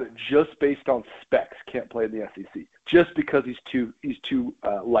guy that just based on specs can't play in the SEC, just because he's too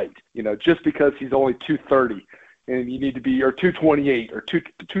light. Just because he's only 230, and you need to be, or 228 or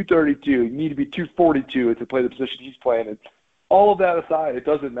 232, you need to be 242 to play the position he's playing. And all of that aside, it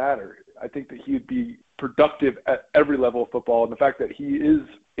doesn't matter. I think that he would be productive at every level of football, and the fact that he is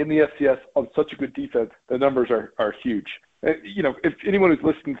in the FCS on such a good defense, the numbers are huge. If anyone who's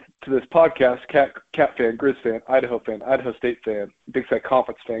listening to this podcast, Cat fan, Grizz fan, Idaho State fan, Big Sky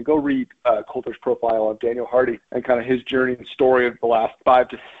Conference fan, go read Coulter's profile on Daniel Hardy and kind of his journey and story of the last 5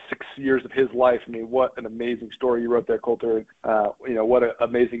 to 6 years of his life. I mean, what an amazing story you wrote there, Coulter. What an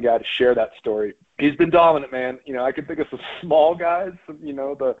amazing guy to share that story. He's been dominant, man. I can think of some small guys,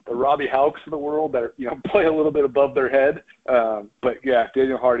 the Robbie Hauks of the world that play a little bit above their head. But yeah,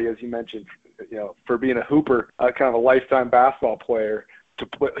 Daniel Hardy, as you mentioned, for being a hooper, kind of a lifetime basketball player, to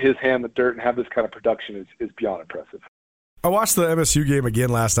put his hand in the dirt and have this kind of production is beyond impressive. I watched the MSU game again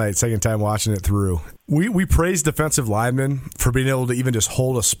last night, second time watching it through. We praise defensive linemen for being able to even just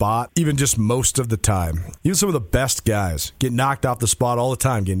hold a spot, even just most of the time. Even some of the best guys get knocked off the spot all the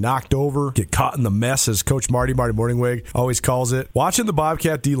time, get knocked over, get caught in the mess, as Coach Marty Morningweg always calls it. Watching the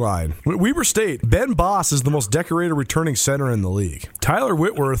Bobcat D-line, Weber State, Ben Boss is the most decorated returning center in the league. Tyler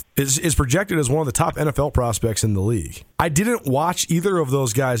Whitworth is projected as one of the top NFL prospects in the league. I didn't watch either of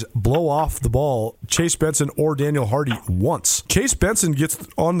those guys blow off the ball, Chase Benson or Daniel Hardy, once. Chase Benson gets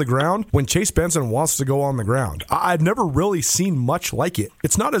on the ground when Chase Benson wants to go on the ground. I've never really seen much like it.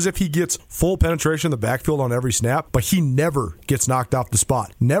 It's not as if he gets full penetration in the backfield on every snap, but he never gets knocked off the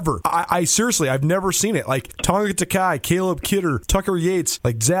spot. Never. I seriously, I've never seen it. Like Tonga Takai, Caleb Kidder, Tucker Yates,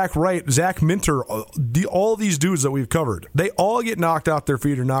 like Zach Wright, Zach Minter, all these dudes that we've covered, they all get knocked off their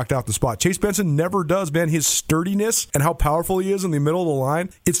feet or knocked off the spot. Chase Benson never does, man. His sturdiness and how powerful he is in the middle of the line,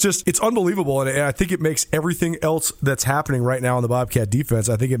 it's unbelievable. And I think it makes everything else that's happening right now in the Bobcat defense,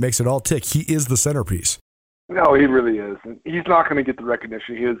 I think it makes it all tick. He is the centerpiece. No, he really is. And he's not going to get the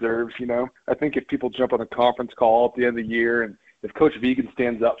recognition he deserves, I think if people jump on a conference call at the end of the year and if Coach Vigen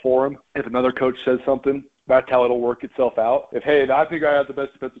stands up for him, if another coach says something, that's how it'll work itself out. If, hey, I think I have the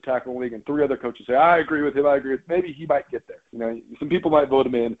best defensive tackle in the league, and 3 other coaches say, I agree with him, maybe he might get there. Some people might vote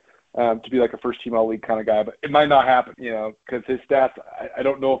him in to be like a first-team all-league kind of guy, but it might not happen, because his stats, I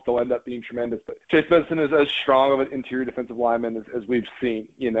don't know if they'll end up being tremendous. But Chase Benson is as strong of an interior defensive lineman as we've seen.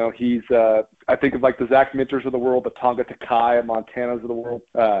 He's I think of like the Zach Minters of the world, the Tonga Takai and Montanas of the world.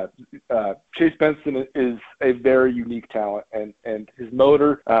 Chase Benson is a very unique talent, and his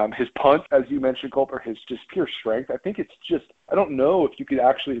motor, his punch, as you mentioned, Coulter, his just pure strength. I think it's just, I don't know if you could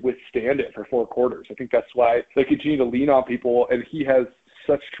actually withstand it for 4 quarters. I think that's why they continue to lean on people, and he has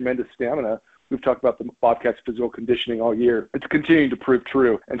such tremendous stamina. We've talked about the Bobcats' physical conditioning all year. It's continuing to prove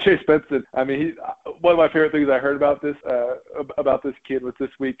true. And Chase Benson, I mean, one of my favorite things I heard about this kid was this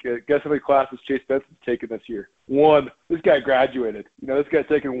week. Guess how many classes Chase Benson's taken this year? 1. This guy graduated. This guy's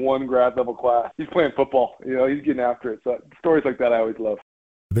taken 1 grad level class. He's playing football. He's getting after it. So stories like that I always love.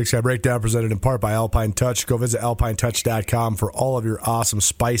 The Big Sky Breakdown presented in part by Alpine Touch. Go visit alpinetouch.com for all of your awesome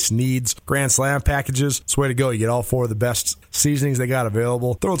spice needs. Grand Slam packages. It's the way to go. You get all 4 of the best seasonings they got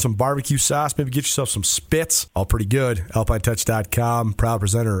available. Throw in some barbecue sauce. Maybe get yourself some spits. All pretty good. alpinetouch.com. Proud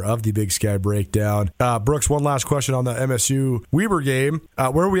presenter of the Big Sky Breakdown. Brooks, one last question on the MSU Weber game.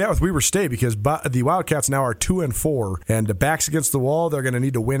 Where are we at with Weber State? Because the Wildcats now are 2-4. And backs against the wall, they're going to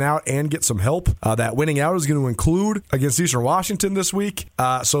need to win out and get some help. That winning out is going to include against Eastern Washington this week.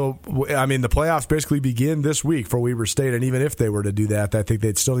 So, I mean, the playoffs basically begin this week for Weber State, and even if they were to do that, I think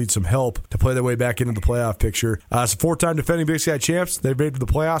they'd still need some help to play their way back into the playoff picture. It's 4-time defending Big Sky champs. They've made it to the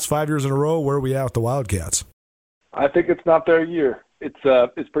playoffs 5 years in a row. Where are we at with the Wildcats? I think it's not their year.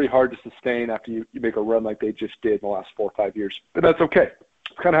 It's pretty hard to sustain after you make a run like they just did in the last 4 or 5 years. But that's okay.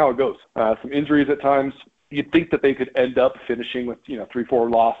 It's kind of how it goes. Some injuries at times. You'd think that they could end up finishing with 3-4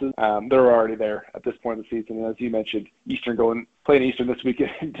 losses. They're already there at this point of the season. And as you mentioned, playing Eastern this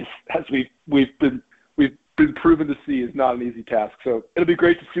weekend, just as we've been proven to see, is not an easy task. So it'll be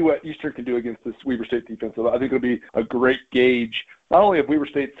great to see what Eastern can do against this Weber State defense. So I think it'll be a great gauge, not only of Weber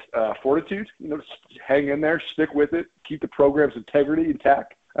State's fortitude, just hang in there, stick with it, keep the program's integrity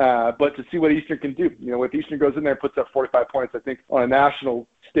intact, but to see what Eastern can do. If Eastern goes in there and puts up 45 points, I think on a national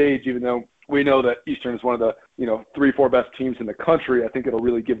stage, even though we know that Eastern is one of the 3-4 best teams in the country, I think it'll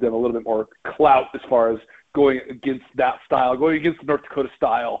really give them a little bit more clout as far as going against that style, going against the North Dakota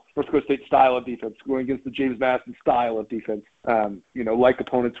State style of defense, going against the James Madison style of defense. Like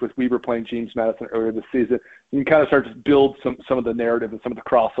opponents with Weber playing James Madison earlier this season, you can kind of start to build some of the narrative and some of the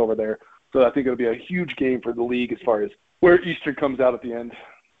crossover there. So I think it'll be a huge game for the league as far as where Eastern comes out at the end.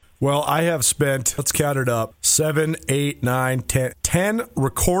 Well, I have spent, let's count it up, 7, 8, 9, 10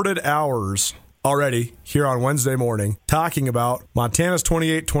 recorded hours already here on Wednesday morning talking about Montana's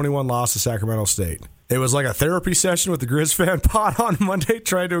 28-21 loss to Sacramento State. It was like a therapy session with the Grizz fan pod on Monday,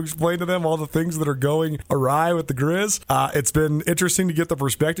 trying to explain to them all the things that are going awry with the Grizz. It's been interesting to get the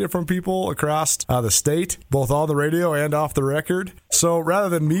perspective from people across the state, both on the radio and off the record. So rather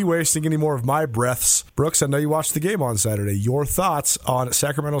than me wasting any more of my breaths, Brooks, I know you watched the game on Saturday. Your thoughts on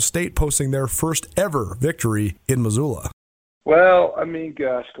Sacramento State posting their first ever victory in Missoula? Well,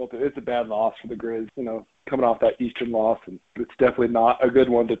 gosh, Colton, it's a bad loss for the Grizz, coming off that Eastern loss, and it's definitely not a good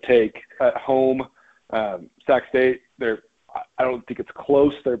one to take at home. Sac State, I don't think it's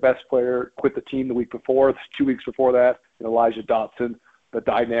close. Their best player quit the team the week before, 2 weeks before that, Elijah Dotson, the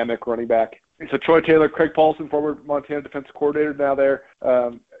dynamic running back. So Troy Taylor, Craig Paulson, former Montana defensive coordinator, now there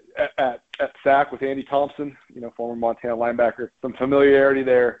at Sac with Andy Thompson, former Montana linebacker. Some familiarity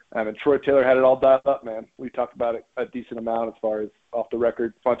there. And Troy Taylor had it all dialed up, man. We talked about it a decent amount as far as off the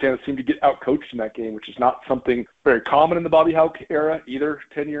record. Montana seemed to get out-coached in that game, which is not something very common in the Bobby Hauck era, either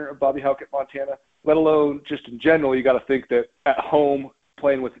tenure of Bobby Hauck at Montana, let alone just in general. You got to think that at home,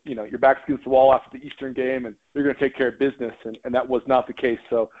 playing with, your back's against the wall after the Eastern game, and you're going to take care of business, and that was not the case.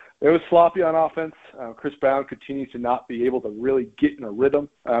 So it was sloppy on offense. Chris Brown continues to not be able to really get in a rhythm,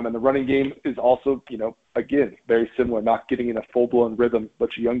 and the running game is also, again, very similar, not getting in a full-blown rhythm.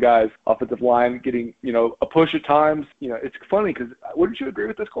 Bunch of young guys, offensive line getting, a push at times. It's funny because wouldn't you agree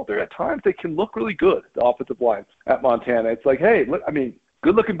with this, Colter? At times they can look really good, the offensive line at Montana. It's like, hey, look,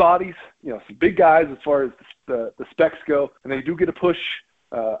 good-looking bodies, some big guys as far as the specs go, and they do get a push.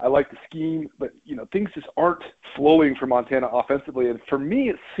 I like the scheme, but, things just aren't flowing for Montana offensively. And for me,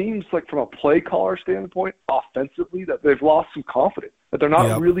 it seems like from a play caller standpoint, offensively, that they've lost some confidence, that they're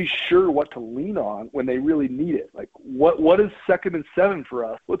not really sure what to lean on when they really need it. Like, what is 2nd and 7 for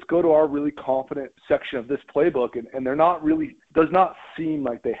us? Let's go to our really confident section of this playbook. And they're not really – does not seem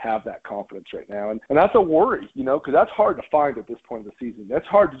like they have that confidence right now. And that's a worry, because that's hard to find at this point of the season. That's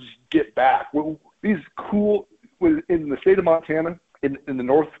hard to just get back. These cool – in the state of Montana – in the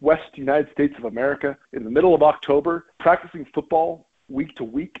Northwest United States of America, in the middle of October, practicing football week to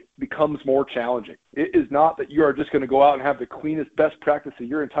week becomes more challenging. It is not that you are just going to go out and have the cleanest, best practice of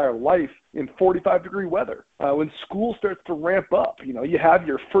your entire life in 45-degree weather. When school starts to ramp up, you have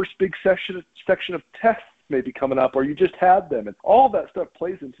your first big section of tests maybe coming up, or you just had them, and all that stuff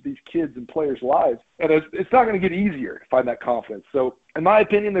plays into these kids and players' lives. And it's not going to get easier to find that confidence. So, in my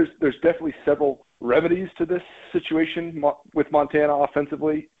opinion, there's definitely several remedies to this situation with Montana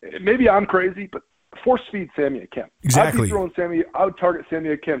offensively. Maybe I'm crazy, but force feed Sammy Akem. Exactly. I would target Sammy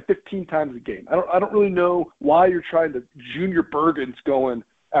Akem 15 times a game. I don't really know why you're trying to Junior Bergen's going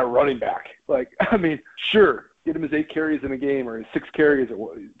at running back. Sure, get him his 8 carries in a game or his 6 carries,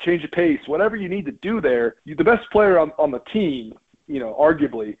 or change the pace, whatever you need to do there. The best player on the team,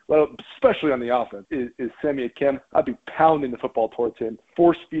 arguably, well, especially on the offense, is Sammy Akem. I'd be pounding the football towards him,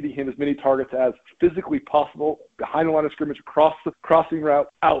 force-feeding him as many targets as physically possible, behind the line of scrimmage, across the crossing route,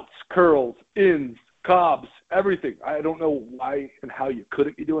 outs, curls, ins, Cobbs, everything. I don't know why and how you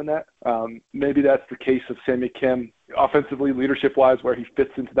couldn't be doing that. Maybe that's the case of Sammy Akem offensively, leadership-wise, where he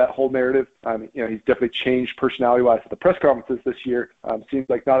fits into that whole narrative. He's definitely changed personality-wise at the press conferences this year. Seems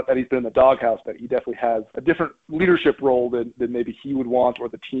like not that he's been in the doghouse, but he definitely has a different leadership role than maybe he would want or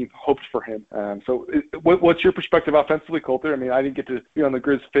the team hoped for him. What's your perspective offensively, Colter? I didn't get to be on the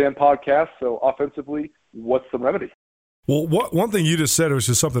Grizz fan podcast, so offensively, what's the remedy? Well, one thing you just said was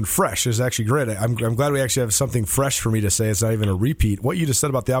just something fresh. Is actually great. I'm glad we actually have something fresh for me to say. It's not even a repeat. What you just said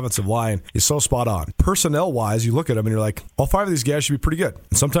about the offensive line is so spot on. Personnel-wise, you look at them and you're like, all 5 of these guys should be pretty good.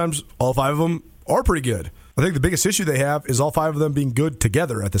 And sometimes all 5 of them are pretty good. I think the biggest issue they have is all 5 of them being good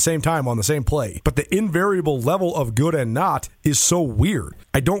together at the same time on the same play. But the invariable level of good and not is so weird.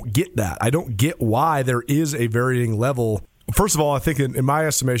 I don't get that. I don't get why there is a varying level. First of all, I think in my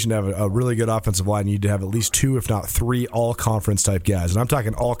estimation, to have a really good offensive line, you need to have at least 2, if not 3, all-conference type guys. And I'm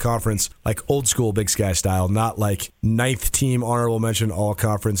talking all-conference, like old-school Big Sky style, not like 9th team honorable mention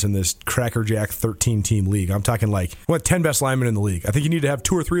all-conference in this crackerjack 13-team league. I'm talking like 10 best linemen in the league. I think you need to have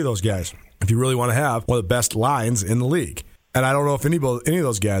 2 or 3 of those guys if you really want to have one of the best lines in the league. And I don't know if any of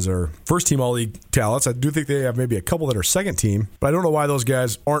those guys are first-team all-league talents. I do think they have maybe a couple that are second-team, but I don't know why those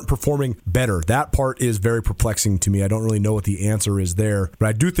guys aren't performing better. That part is very perplexing to me. I don't really know what the answer is there, but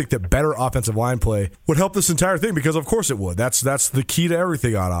I do think that better offensive line play would help this entire thing, because of course it would. That's the key to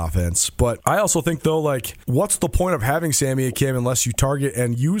everything on offense. But I also think, though, like, what's the point of having Sammy Akem unless you target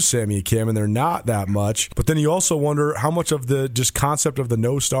and use Sammy Akem, and they're not that much. But then you also wonder how much of the just concept of the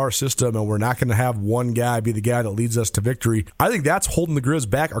no-star system, and we're not going to have one guy be the guy that leads us to victory. I think that's holding the Grizz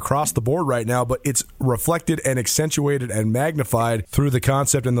back across the board right now, but it's reflected and accentuated and magnified through the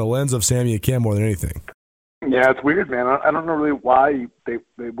concept and the lens of Sammy Akem more than anything. Yeah, it's weird, man. I don't know really why they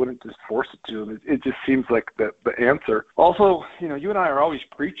wouldn't just force it to him. It just seems like the answer. Also, you and I are always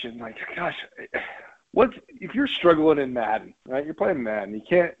preaching, like, gosh, if you're struggling in Madden, right? You're playing Madden.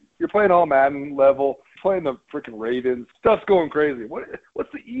 You're playing all Madden level. Playing the freaking Ravens. Stuff's going crazy.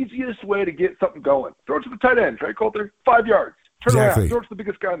 What's the easiest way to get something going? Throw it to the tight end, right, Colter? 5 yards. Turn around. Throw it to the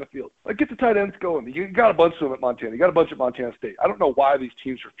biggest guy in the field. Like, get the tight ends going. You got a bunch of them at Montana. You got a bunch at Montana State. I don't know why these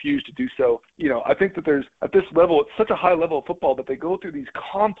teams refuse to do so. I think that there's, at this level, it's such a high level of football that they go through these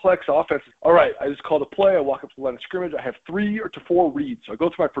complex offenses. All right, I just called a play. I walk up to the line of scrimmage. I have 3 or 4 reads. So I go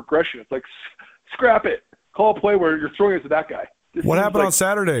through my progression. It's like, scrap it. Call a play where you're throwing it to that guy. What happened on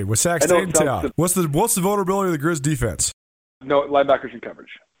Saturday with Sac State and town? What's the vulnerability of the Grizz defense? No, linebackers in coverage.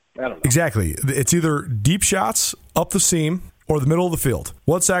 I don't know. Exactly. It's either deep shots up the seam or the middle of the field.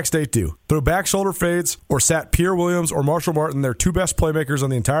 What'd Sac State do? Throw back shoulder fades or sat Pierre Williams or Marshall Martin, their 2 best playmakers on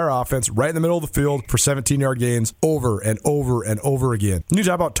the entire offense, right in the middle of the field for 17-yard gains over and over and over again. You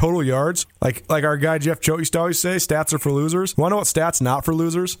talk about total yards, like our guy Jeff Choate used to always say, stats are for losers. You want to know what stats not for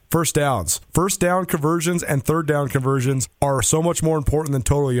losers? First downs. First down conversions and third down conversions are so much more important than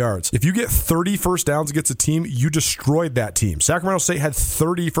total yards. If you get 30 first downs against a team, you destroyed that team. Sacramento State had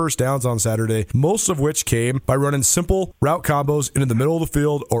 30 first downs on Saturday, most of which came by running simple route combos into the middle of the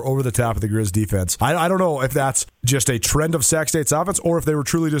field or over the top of the Grizz defense. I don't know if that's just a trend of Sac State's offense or if they were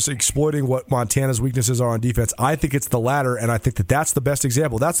truly just exploiting what Montana's weaknesses are on defense. I think it's the latter, and I think that that's the best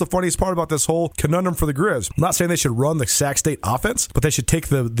example. That's the funniest part about this whole conundrum for the Grizz. I'm not saying they should run the Sac State offense, but they should take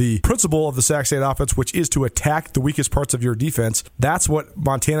the principle of the Sac State offense, which is to attack the weakest parts of your defense. That's what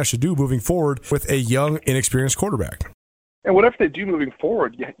Montana should do moving forward with a young, inexperienced quarterback. And whatever they do moving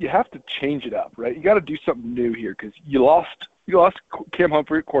forward, you have to change it up, right? You got to do something new here because you lost Cam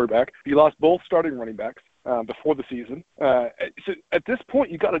Humphrey at quarterback. You lost both starting running backs before the season. So at this point,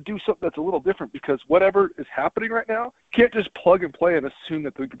 you got to do something that's a little different because whatever is happening right now, you can't just plug and play and assume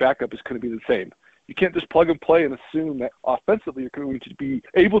that the backup is going to be the same. You can't just plug and play and assume that offensively you're going to be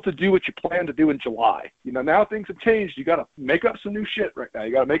able to do what you plan to do in July. Now things have changed. You got to make up some new shit right now.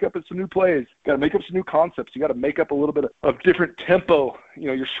 You got to make up some new plays. You got to make up some new concepts. You got to make up a little bit of different tempo.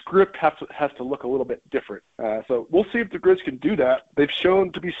 Your script has to look a little bit different. So we'll see if the Grizz can do that. They've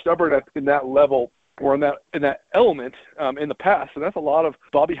shown to be stubborn in that level or in that element in the past. And that's a lot of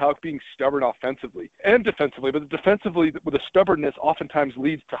Bobby Hauck being stubborn offensively and defensively. But defensively, with the stubbornness oftentimes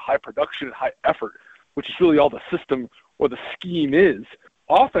leads to high production and high effort, which is really all the system or the scheme is.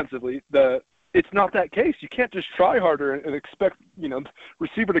 Offensively, it's not that case. You can't just try harder and expect, the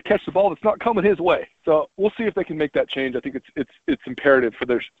receiver to catch the ball that's not coming his way. So we'll see if they can make that change. I think it's imperative for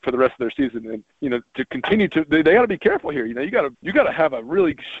the rest of their season, and to continue to they got to be careful here. You got to have a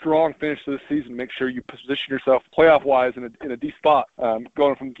really strong finish to this season. Make sure you position yourself playoff wise in a deep spot.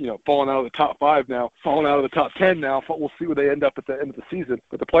 Going from falling out of the top 5 now, falling out of the top 10 now. We'll see where they end up at the end of the season.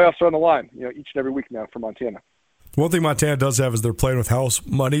 But the playoffs are on the line. Each and every week now for Montana. One thing Montana does have is they're playing with house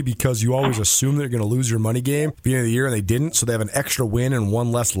money because you always assume they're going to lose your money game at the beginning of the year, and they didn't. So they have an extra win and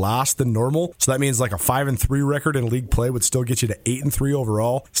 1 less loss than normal. So that means like a 5-3 record in league play would still get you to 8-3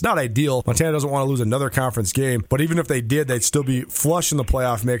 overall. It's not ideal. Montana doesn't want to lose another conference game, but even if they did, they'd still be flush in the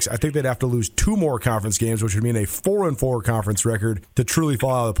playoff mix. I think they'd have to lose 2 more conference games, which would mean a 4-4 conference record to truly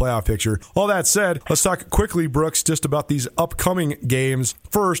fall out of the playoff picture. All that said, let's talk quickly, Brooks, just about these upcoming games.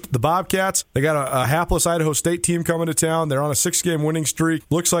 First, the Bobcats. They got a hapless Idaho State team team coming to town. They're on a 6-game winning streak.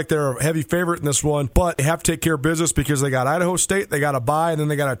 Looks like they're a heavy favorite in this one, but they have to take care of business because they got Idaho State, they got a bye, and then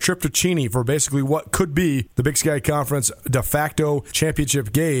they got a trip to Cheney for basically what could be the Big Sky Conference de facto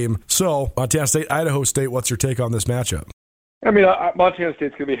championship game. So, Montana State, Idaho State, what's your take on this matchup? I mean, Montana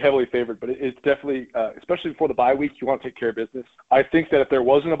State's going to be heavily favored, but it's definitely, especially before the bye week, you want to take care of business. I think that if there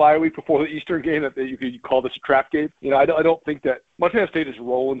wasn't a bye week before the Eastern game, that you could call this a trap game. I don't think that Montana State is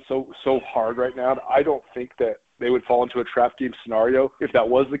rolling so hard right now. I don't think that they would fall into a trap game scenario if that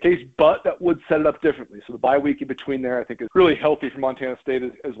was the case, but that would set it up differently. So the bye week in between there, I think, is really healthy for Montana State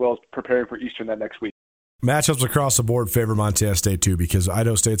as well as preparing for Eastern that next week. Matchups across the board favor Montana State, too, because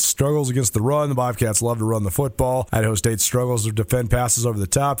Idaho State struggles against the run. The Bobcats love to run the football. Idaho State struggles to defend passes over the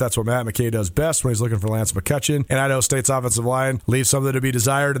top. That's what Matt McKay does best when he's looking for Lance McCutcheon. And Idaho State's offensive line leaves something to be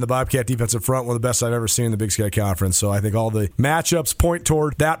desired, and the Bobcat defensive front, one of the best I've ever seen in the Big Sky Conference. So I think all the matchups point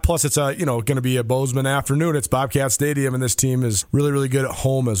toward that. Plus, it's going to be a Bozeman afternoon. It's Bobcat Stadium, and this team is really, really good at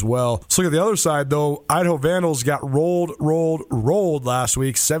home as well. Let's look at the other side, though. Idaho Vandals got rolled last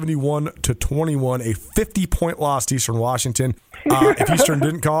week, 71-21, a 50-point loss to Eastern Washington. If Eastern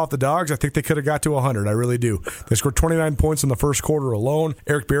didn't call off the Dogs, I think they could have got to 100. I really do. They scored 29 points in the first quarter alone.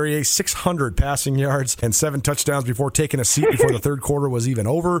 Eric Berrier, 600 passing yards and 7 touchdowns before taking a seat before the third quarter was even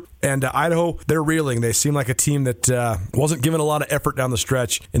over. And Idaho, they're reeling. They seem like a team that wasn't given a lot of effort down the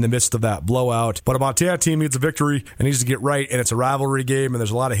stretch in the midst of that blowout. But a Montana team needs a victory and needs to get right, and it's a rivalry game, and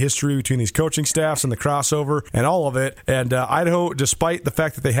there's a lot of history between these coaching staffs and the crossover and all of it. And Idaho, despite the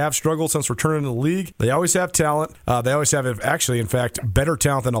fact that they have struggled since returning to the league, they always have talent. They always have, in fact, better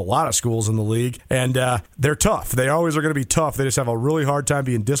talent than a lot of schools in the league. And they're tough. They always are going to be tough. They just have a really hard time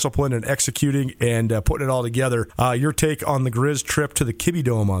being disciplined and executing and putting it all together. Your take on the Grizz trip to the Kibbe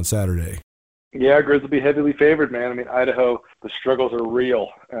Dome on Saturday? Yeah, Grizz will be heavily favored, man. I mean, Idaho, the struggles are real,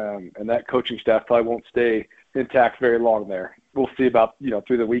 and that coaching staff probably won't stay intact very long there. We'll see about,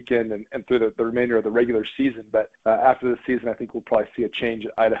 through the weekend and through the remainder of the regular season. But after the season, I think we'll probably see a change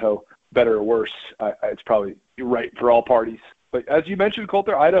at Idaho, better or worse. It's probably right for all parties. But as you mentioned,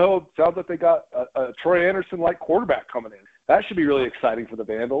 Colter, Idaho sounds like they got a Troy Anderson-like quarterback coming in. That should be really exciting for the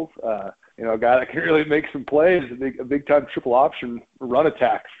Vandals. A guy that can really make some plays, a big-time triple option run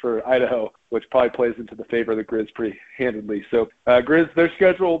attack for Idaho, which probably plays into the favor of the Grizz pretty handedly. So Grizz, their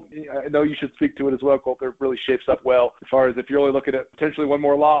schedule, I know you should speak to it as well, Colter, really shapes up well as far as if you're only looking at potentially one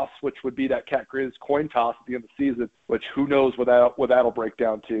more loss, which would be that Cat Grizz coin toss at the end of the season, which who knows what that'll break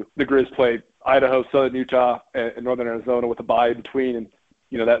down to. The Grizz play Idaho, Southern Utah, and Northern Arizona with a bye in between, and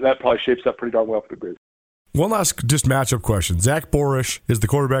that probably shapes up pretty darn well for the Grizz. One last just matchup question. Zach Borish is the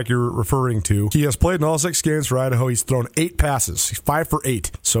quarterback you're referring to. He has played in all 6 games for Idaho. He's thrown 8 passes. He's 5 for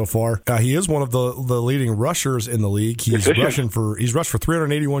 8 so far. He is one of the leading rushers in the league. He's rushed for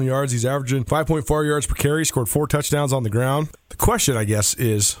 381 yards. He's averaging 5.4 yards per carry. Scored 4 touchdowns on the ground. The question, I guess,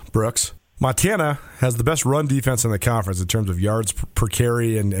 is, Brooks, Montana has the best run defense in the conference in terms of yards per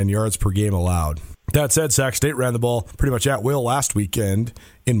carry and yards per game allowed. That said, Sac State ran the ball pretty much at will last weekend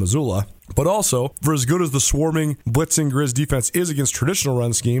in Missoula. But also, for as good as the swarming, blitzing Grizz defense is against traditional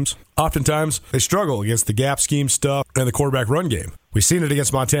run schemes, oftentimes they struggle against the gap scheme stuff and the quarterback run game. We've seen it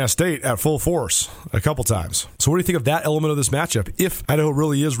against Montana State at full force a couple times. So what do you think of that element of this matchup? If Idaho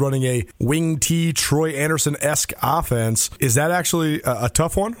really is running a wing T, Troy Anderson-esque offense, is that actually a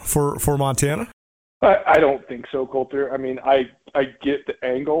tough one for Montana? I don't think so, Colter. I mean, I get the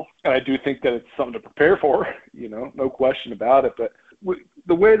angle, and I do think that it's something to prepare for, no question about it. But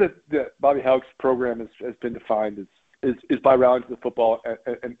the way that Bobby Hauck's program has been defined is by rallying to the football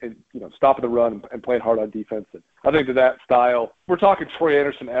and stopping the run and playing hard on defense. And I think that style, we're talking Troy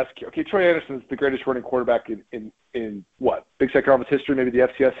Anderson-esque. Okay, Troy Anderson is the greatest running quarterback in what? Big Sky Conference history, maybe the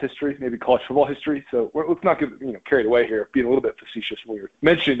FCS history, maybe college football history. So let's not get carried away here, being a little bit facetious when you're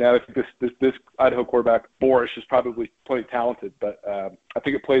mentioning that. I think this Idaho quarterback, Borish, is probably plenty talented, but I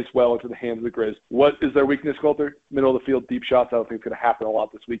think it plays well into the hands of the Grizz. What is their weakness, Colter? Middle of the field, deep shots. I don't think it's going to happen a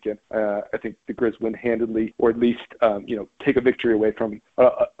lot this weekend. I think the Grizz win handedly, or at least take a victory away from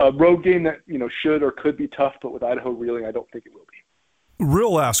a road game that should or could be tough, but with Idaho reeling, I don't think it will be.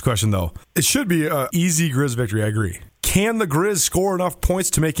 Real last question, though. It should be an easy Grizz victory, I agree. Can the Grizz score enough points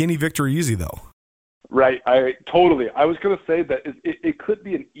to make any victory easy, though? Right. Totally. I was going to say that it could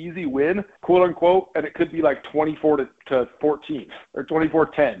be an easy win, quote unquote, and it could be like 24-10 to 14 or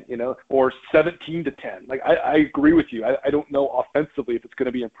 24-10, or 17-10. Like, I agree with you. I don't know offensively if it's going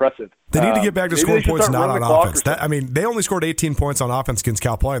to be impressive. They need to get back to scoring points not on offense. They only scored 18 points on offense against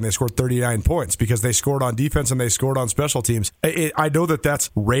Cal Poly, and they scored 39 points because they scored on defense and they scored on special teams. I know that's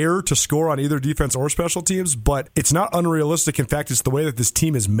rare to score on either defense or special teams, but it's not unrealistic. In fact, it's the way that this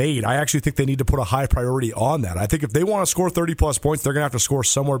team is made. I actually think they need to put a high priority on that. I think if they want to score 30-plus points, they're going to have to score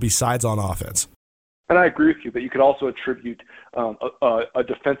somewhere besides on offense. And I agree with you, but you could also attribute a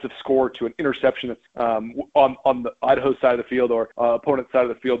defensive score to an interception that's on the Idaho side of the field or opponent's side of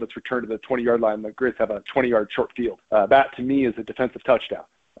the field that's returned to the 20-yard line. The Grizz have a 20-yard short field. That, to me, is a defensive touchdown.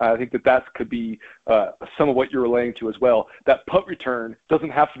 I think that could be some of what you're relaying to as well. That punt return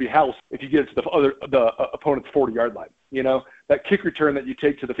doesn't have to be housed if you get it to the opponent's 40-yard line. That kick return that you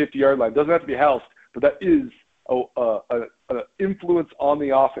take to the 50-yard line doesn't have to be housed, but that is an influence on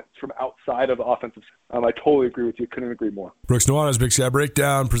the offense from outside of offensive. I totally agree with you. Couldn't agree more. Brooks Nuanez Big Sky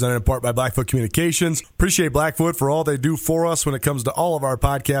Breakdown, presented in part by Blackfoot Communications. Appreciate Blackfoot for all they do for us when it comes to all of our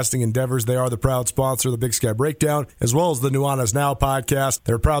podcasting endeavors. They are the proud sponsor of the Big Sky Breakdown, as well as the Nuanez Now podcast.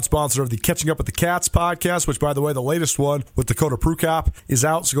 They're a proud sponsor of the Catching Up with the Cats podcast, which, by the way, the latest one with Dakota Prukop is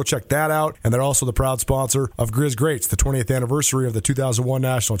out, so go check that out. And they're also the proud sponsor of Grizz Greats, the 20th anniversary of the 2001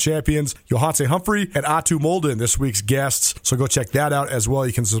 national champions. Johanse Humphrey and Atu Molden, this week's guests, so go check that out as well.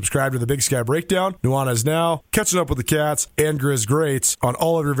 You can subscribe to the Big Sky Breakdown, Nuanez Now, Catching Up with the Cats, and Grizz Greats on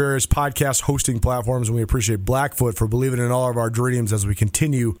all of your various podcast hosting platforms. And we appreciate Blackfoot for believing in all of our dreams as we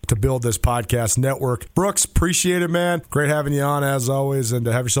continue to build this podcast network. Brooks, appreciate it, man. Great having you on as always, and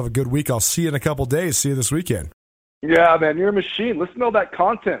have yourself a good week. I'll see you in a couple days. See you this weekend. Yeah, man, you're a machine. Listen to all that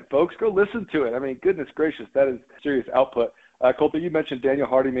content, folks. Go listen to it. I mean, goodness gracious, that is serious output. Colter, you mentioned Daniel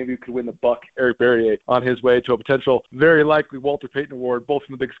Hardy. Maybe we could win the Buck, Eric Barrier, on his way to a potential, very likely Walter Payton Award, both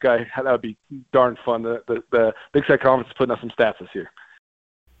from the Big Sky. That would be darn fun. The Big Sky Conference is putting up some stats this year.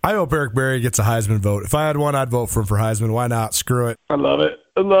 I hope Eric Barrier gets a Heisman vote. If I had one, I'd vote for him for Heisman. Why not? Screw it. I love it.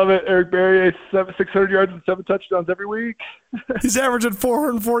 Eric Barrier, 600 yards and 7 touchdowns every week. He's averaging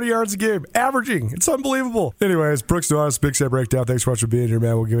 440 yards a game. Averaging. It's unbelievable. Anyways, Brooks Nuanez, Big Sky Breakdown. Thanks so much for being here,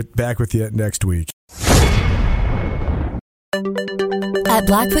 man. We'll get back with you next week. At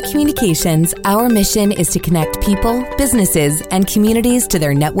Blackfoot Communications, our mission is to connect people, businesses, and communities to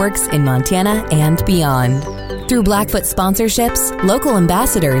their networks in Montana and beyond. Through Blackfoot sponsorships, local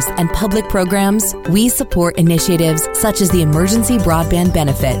ambassadors, and public programs, we support initiatives such as the Emergency Broadband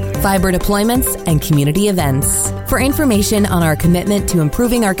Benefit, fiber deployments, and community events. For information on our commitment to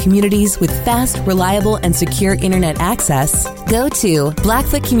improving our communities with fast, reliable, and secure internet access, go to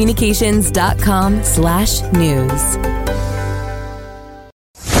blackfootcommunications.com/news.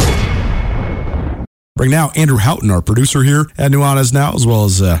 Right now, Andrew Houghton, our producer here at Nuanez Now, as well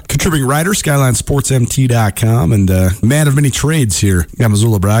as contributing writer, SkylineSportsMT.com, and man of many trades here at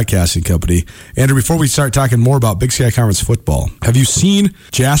Missoula Broadcasting Company. Andrew, before we start talking more about Big Sky Conference football, have you seen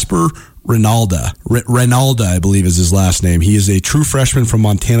Jasper Rinalda? Rinalda, I believe, is his last name. He is a true freshman from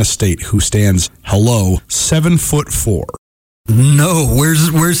Montana State who stands, 7'4". No,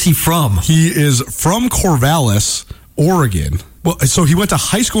 where's he from? He is from Corvallis, Oregon. Well, so he went to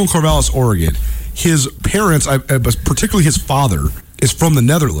high school in Corvallis, Oregon. His parents, particularly his father, is from the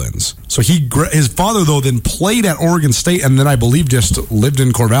Netherlands. So his father, though, then played at Oregon State and then I believe just lived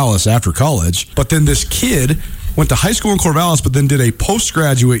in Corvallis after college. But then this kid went to high school in Corvallis, but then did a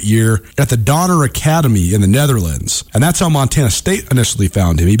postgraduate year at the Donner Academy in the Netherlands. And that's how Montana State initially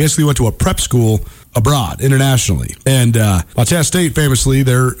found him. He basically went to a prep school abroad, internationally. And Montana State, famously,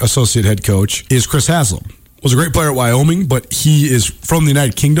 their associate head coach is Chris Haslam. Was a great player at Wyoming, but he is from the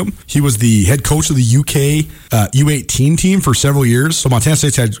United Kingdom. He was the head coach of the UK U18 team for several years. So Montana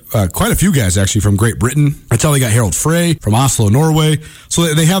State's had quite a few guys, actually, from Great Britain. That's how they got Harold Frey from Oslo, Norway.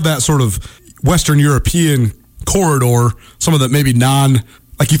 So they have that sort of Western European corridor, some of the maybe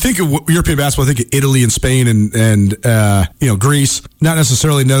like you think of European basketball, I think of Italy and Spain and Greece, not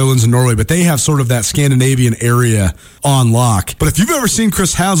necessarily Netherlands and Norway, but they have sort of that Scandinavian area on lock. But if you've ever seen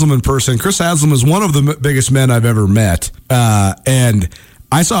Chris Haslam in person, Chris Haslam is one of the biggest men I've ever met. And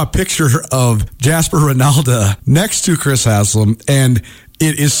I saw a picture of Jasper Rinalda next to Chris Haslam, and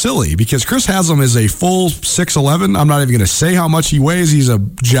it is silly because Chris Haslam is a full 6'11". I'm not even going to say how much he weighs. He's a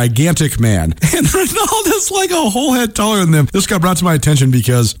gigantic man. And Rinalda's like a whole head taller than them. This got brought to my attention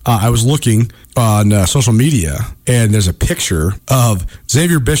because I was looking on social media, and there's a picture of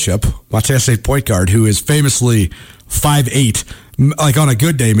Xavier Bishop, Montana State point guard, who is famously 5'8", like on a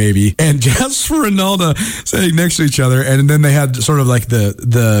good day maybe, and Jasper and Nalda sitting next to each other, and then they had sort of like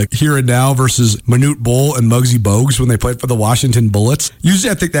the here and now versus Manute Bol and Muggsy Bogues when they played for the Washington Bullets.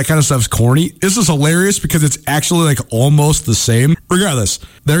 Usually I think that kind of stuff's corny. This is hilarious because it's actually like almost the same. Regardless,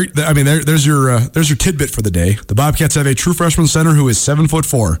 there's your tidbit for the day. The Bobcats have a true freshman center who is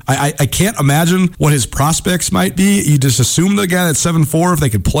 7'4". I can't imagine what his prospects might be. You just assume the guy that's 7'4", if they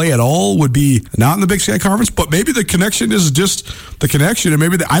could play at all, would be not in the Big Sky Conference, but maybe the connection is just the connection, and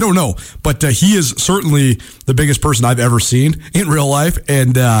maybe I don't know. But he is certainly the biggest person I've ever seen in real life,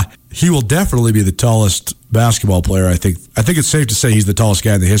 and he will definitely be the tallest basketball player. I think it's safe to say he's the tallest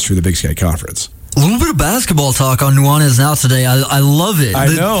guy in the history of the Big Sky Conference. A little bit of basketball talk on Nuanez Now today. I love it. I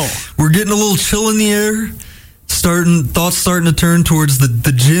know. We're getting a little chill in the air. Thoughts starting to turn towards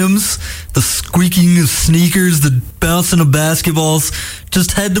the gyms, the squeaking of sneakers, the bouncing of basketballs.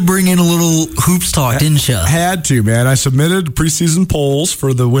 Just had to bring in a little hoops talk, didn't you? Had to, man. I submitted preseason polls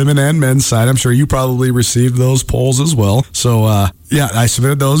for the women and men's side. I'm sure you probably received those polls as well. So, I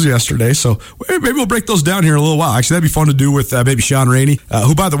submitted those yesterday. So maybe we'll break those down here in a little while. Actually, that'd be fun to do with maybe Sean Rainey,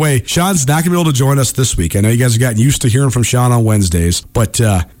 who, by the way, Sean's not going to be able to join us this week. I know you guys have gotten used to hearing from Sean on Wednesdays, but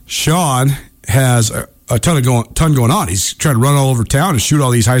Sean has a ton going on. He's trying to run all over town and shoot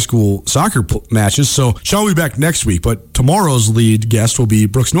all these high school soccer matches. So Sean will be back next week, but tomorrow's lead guest will be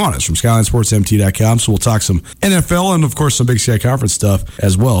Brooks Nuanez from SkylineSportsMT.com. So we'll talk some NFL and, of course, some Big Sky Conference stuff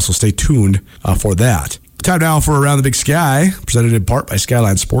as well. So stay tuned for that. Time now for Around the Big Sky, presented in part by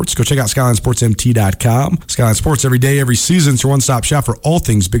Skyline Sports. Go check out SkylineSportsMT.com. Skyline Sports, every day, every season. It's your one-stop shop for all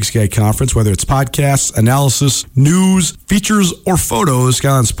things Big Sky Conference, whether it's podcasts, analysis, news, features, or photos.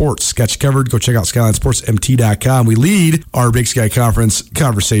 Skyline Sports got you covered. Go check out SkylineSportsMT.com. We lead our Big Sky Conference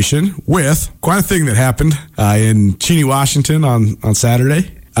conversation with quite a thing that happened in Cheney, Washington on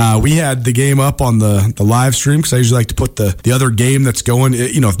Saturday. We had the game up on the live stream because I usually like to put the other game that's going.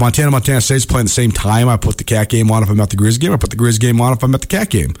 If Montana State's playing the same time, I put the Cat game on if I'm at the Grizz game. I put the Grizz game on if I'm at the Cat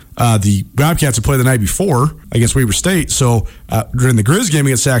game. The Bobcats had played the night before against Weber State, so during the Grizz game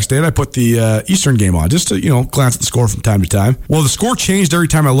against Sac State, I put the Eastern game on just to glance at the score from time to time. Well, the score changed every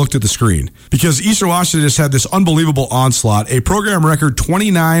time I looked at the screen because Eastern Washington just had this unbelievable onslaught, a program record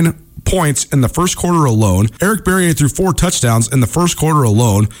 29 points in the first quarter alone. Eric Berrier threw 4 touchdowns in the first quarter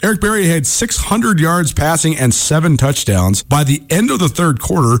alone. Eric Berrier had 600 yards passing and 7 touchdowns by the end of the third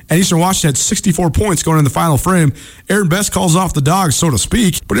quarter, and Eastern Washington had 64 points going in the final frame. Aaron Best calls off the dogs, so to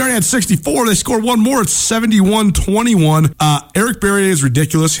speak, but he already had 64. They scored one more. It's 71-21. Eric Berrier is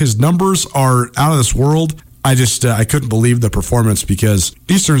ridiculous. His numbers are out of this world. I couldn't believe the performance because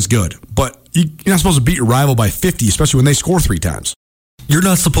Eastern's good, but you're not supposed to beat your rival by 50, especially when they score 3 times. You're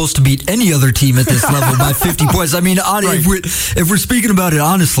not supposed to beat any other team at this level by 50 points. I mean, right. if we're speaking about it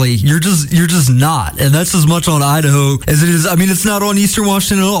honestly, you're just not. And that's as much on Idaho as it is. I mean, it's not on Eastern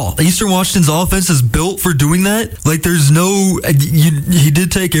Washington at all. Eastern Washington's offense is built for doing that. Like, there's no... He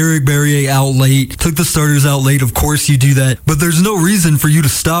did take Eric Berrier out late, took the starters out late. Of course you do that. But there's no reason for you to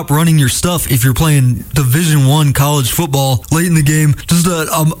stop running your stuff if you're playing Division I college football late in the game. Just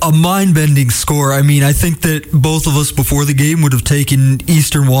a mind-bending score. I mean, I think that both of us before the game would have taken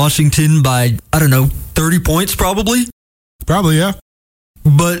Eastern Washington by, 30 points probably? Probably, yeah.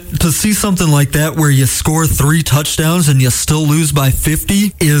 But to see something like that where you score 3 touchdowns and you still lose by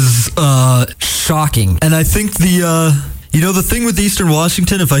 50 is shocking. And I think the thing with Eastern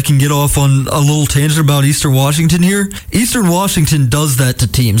Washington, if I can get off on a little tangent about Eastern Washington here, Eastern Washington does that to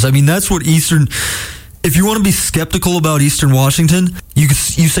teams. I mean, that's what if you want to be skeptical about Eastern Washington, you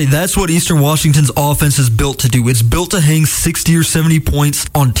say that's what Eastern Washington's offense is built to do. It's built to hang 60 or 70 points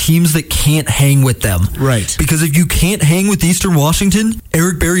on teams that can't hang with them. Right. Because if you can't hang with Eastern Washington,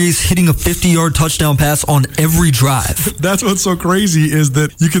 Eric Berrier is hitting a 50-yard touchdown pass on every drive. That's what's so crazy is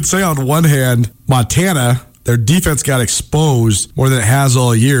that you could say on one hand, Montana, their defense got exposed more than it has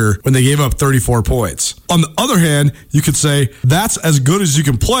all year when they gave up 34 points. On the other hand, you could say that's as good as you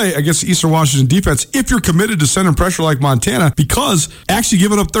can play against the Eastern Washington defense if you're committed to sending pressure like Montana, because actually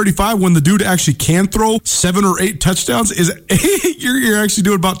giving up 35 when the dude actually can throw 7 or 8 touchdowns is you're actually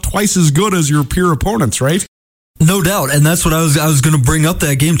doing about twice as good as your peer opponents, right? No doubt, and that's what I was going to bring up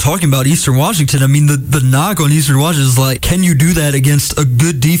that game talking about Eastern Washington. I mean, the knock on Eastern Washington is like, can you do that against a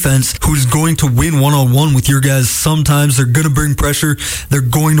good defense who's going to win one-on-one with your guys? Sometimes they're going to bring pressure. They're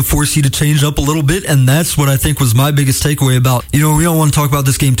going to force you to change up a little bit, and that's what I think was my biggest takeaway about, we don't want to talk about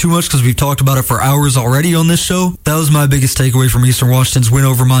this game too much because we've talked about it for hours already on this show. That was my biggest takeaway from Eastern Washington's win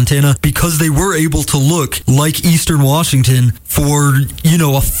over Montana, because they were able to look like Eastern Washington for,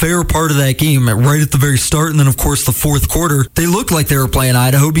 a fair part of that game, right at the very start, and then, of course, the fourth quarter, they looked like they were playing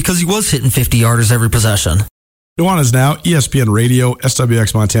Idaho because he was hitting 50-yarders every possession. Nuanez Now, ESPN Radio,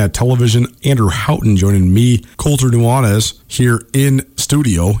 SWX Montana Television. Andrew Houghton joining me, Colter Nuanez, here in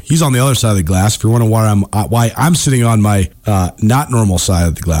studio. He's on the other side of the glass. If you're wondering why I'm sitting on my not normal side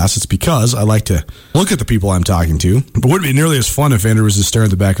of the glass, it's because I like to look at the people I'm talking to. But it wouldn't be nearly as fun if Andrew was just staring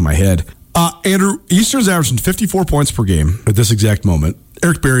at the back of my head. Andrew, Eastern's averaging 54 points per game at this exact moment.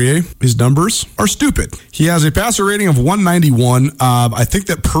 Eric Barriere, his numbers are stupid. He has a passer rating of 191. I think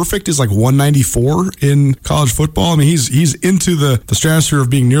that perfect is like 194 in college football. I mean, he's into the stratosphere of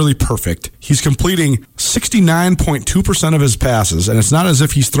being nearly perfect. He's completing 69.2% of his passes, and it's not as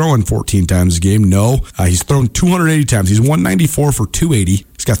if he's throwing 14 times a game. No, he's thrown 280 times. He's 194 for 280.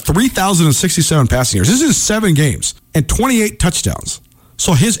 He's got 3,067 passing yards. This is 7 games and 28 touchdowns.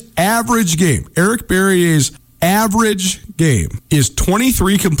 So his average game, Eric Barriere's average game, is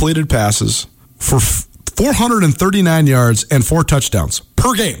 23 completed passes for 439 yards and 4 touchdowns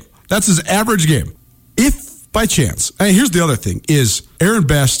per game. That's his average game. If by chance, and here's the other thing, is Aaron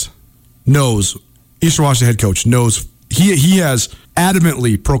Best knows, Eastern Washington head coach knows, he has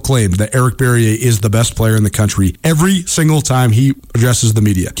adamantly proclaimed that Eric Barriere is the best player in the country every single time he addresses the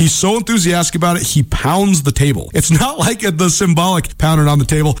media. He's so enthusiastic about it, he pounds the table. It's not like the symbolic pounding on the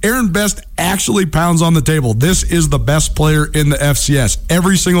table. Aaron Best actually pounds on the table. This is the best player in the FCS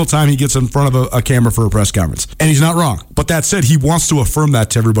every single time he gets in front of a camera for a press conference. And he's not wrong. But that said, he wants to affirm that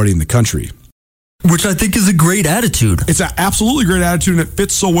to everybody in the country. Which I think is a great attitude. It's an absolutely great attitude, and it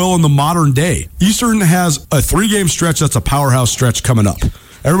fits so well in the modern day. Eastern has a 3-game stretch that's a powerhouse stretch coming up.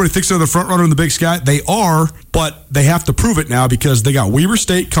 Everybody thinks they're the front runner in the Big Sky. They are, but they have to prove it now because they got Weber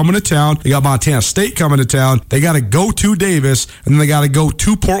State coming to town. They got Montana State coming to town. They got to go to Davis, and then they got to go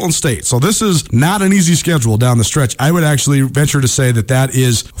to Portland State. So this is not an easy schedule down the stretch. I would actually venture to say that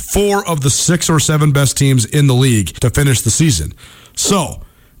is 4 of the 6 or 7 best teams in the league to finish the season. So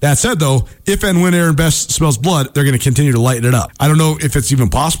that said, though, if and when Aaron Best smells blood, they're going to continue to lighten it up. I don't know if it's even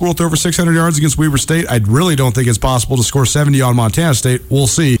possible to throw over 600 yards against Weber State. I really don't think it's possible to score 70 on Montana State. We'll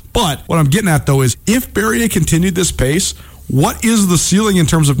see. But what I'm getting at, though, is if Barriere continued this pace, what is the ceiling in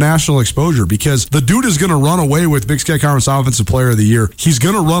terms of national exposure? Because the dude is going to run away with Big Sky Conference Offensive Player of the Year. He's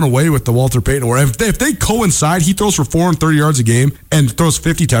going to run away with the Walter Payton Award. If they coincide, he throws for 430 yards a game and throws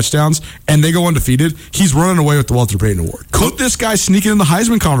 50 touchdowns, and they go undefeated, he's running away with the Walter Payton Award. Could this guy sneak in the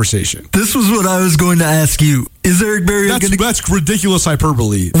Heisman conversation? This was what I was going to ask you. Is Eric Barriere going to... That's ridiculous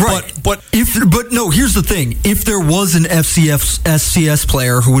hyperbole. Right. But no, here's the thing. If there was an FCS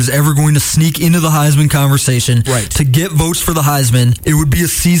player who was ever going to sneak into the Heisman conversation to get votes for the Heisman, it would be a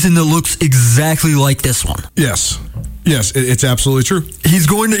season that looks exactly like this one. Yes, it's absolutely true. He's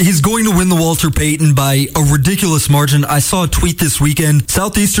going to win the Walter Payton by a ridiculous margin. I saw a tweet this weekend.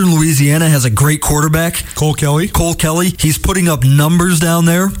 Southeastern Louisiana has a great quarterback. Cole Kelly. He's putting up numbers down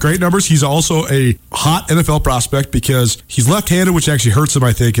there. Great numbers. He's also a hot NFL prospect because he's left-handed, which actually hurts him,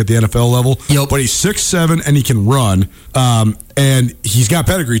 I think, at the NFL level. Yep. But he's 6'7", and he can run. And he's got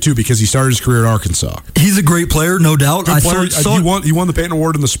pedigree, too, because he started his career at Arkansas. He's a great player, no doubt. He won the Payton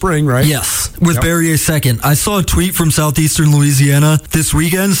Award in the spring, right? Yes, with Barriere second. I saw a tweet from Southeastern Louisiana this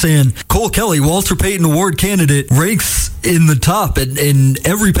weekend saying, Cole Kelly, Walter Payton Award candidate, ranks in the top in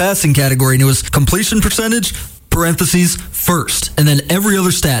every passing category. And it was completion percentage, parentheses, first. And then every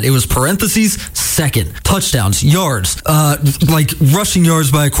other stat, it was parentheses, second. Touchdowns, yards, like rushing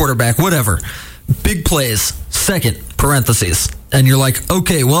yards by a quarterback, whatever. Big plays, second, parentheses. And you're like,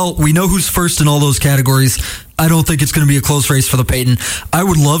 okay, well, we know who's first in all those categories. I don't think it's going to be a close race for the Payton. I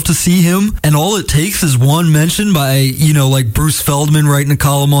would love to see him, and all it takes is one mention by, like Bruce Feldman writing a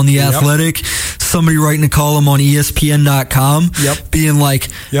column on The Athletic, somebody writing a column on ESPN.com, being like,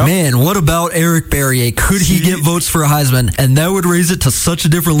 man, what about Eric Barriere? Could he get votes for a Heisman? And that would raise it to such a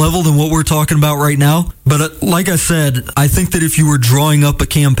different level than what we're talking about right now. But like I said, I think that if you were drawing up a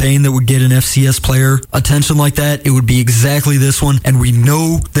campaign that would get an FCS player attention like that, it would be exactly this one. And we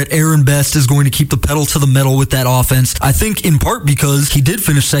know that Aaron Best is going to keep the pedal to the metal with that offense. I think in part because he did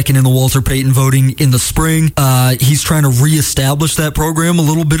finish second in the Walter Payton voting in the spring. He's trying to reestablish that program a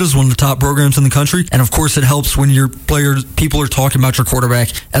little bit as one of the top programs in the country. And of course, it helps when people are talking about your quarterback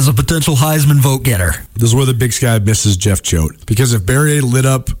as a potential Heisman vote getter. This is where the Big Sky misses Jeff Choate. Because if Barriere lit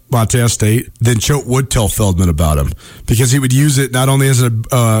up Montana State, then Choate would tell Feldman about him. Because he would use it not only as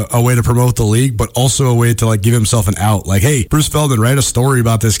a way to promote the league, but also a way to give himself an out. Like, hey, Bruce Feldman, write a story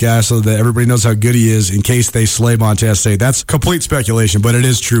about this guy so that everybody knows how good he is in case they slay Montana State. That's complete speculation, but it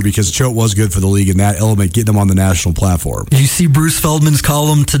is true because Choate was good for the league in that element, getting him on the national platform. Did you see Bruce Feldman's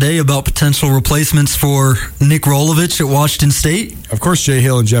column today about potential replacements for Nick Rolovich at Washington State? Of course, Jay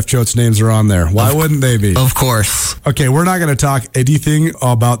Hill and Jeff Choate's names are on there. Why wouldn't they be? Of course. Okay, we're not going to talk anything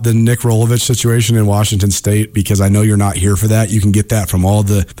about about the Nick Rolovich situation in Washington State because I know you're not here for that. You can get that from all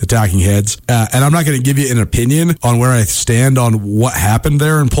the talking heads. And I'm not going to give you an opinion on where I stand on what happened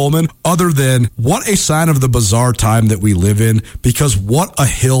there in Pullman, other than what a sign of the bizarre time that we live in, because what a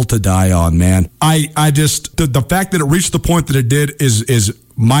hill to die on, man. I just, the fact that it reached the point that it did is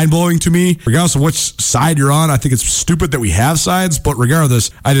mind-blowing to me, regardless of which side you're on. I think it's stupid that we have sides, but regardless,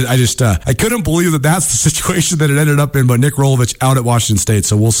 I couldn't believe that that's the situation that it ended up in, but Nick Rolovich out at Washington State,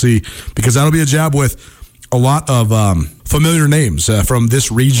 so we'll see, because that'll be a job with a lot of familiar names from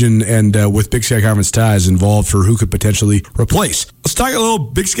this region and with Big Sky Conference ties involved for who could potentially replace. Let's talk a little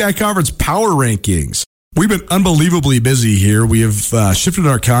Big Sky Conference power rankings. We've been unbelievably busy here. We have shifted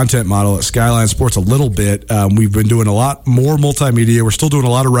our content model at Skyline Sports a little bit. We've been doing a lot more multimedia. We're still doing a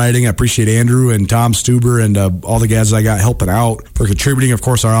lot of writing. I appreciate Andrew and Tom Stuber and all the guys I got helping out for contributing. Of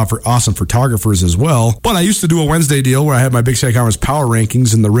course, our awesome photographers as well. But I used to do a Wednesday deal where I had my Big Sky Conference power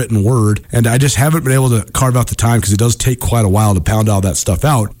rankings in the written word, and I just haven't been able to carve out the time because it does take quite a while to pound all that stuff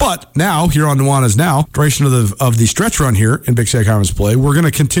out. But now, here on Nuanez Now, duration of the stretch run here in Big Sky Conference play, we're going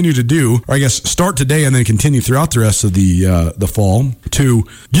to continue to do, or I guess start today and then continue throughout the rest of the fall to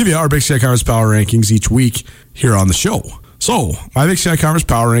give you our Big Sky Conference power rankings each week here on the show. So, my Big Sky Conference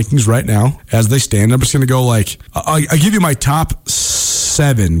power rankings right now, as they stand, I'm just going to go I give you my top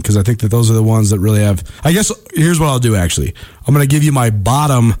 7, because I think that those are the ones that really have, I guess, here's what I'll do actually. I'm going to give you my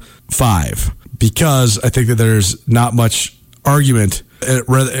bottom 5, because I think that there's not much argument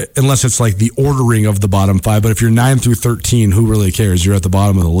unless it's like the ordering of the bottom 5. But if you're 9 through 13, who really cares? You're at the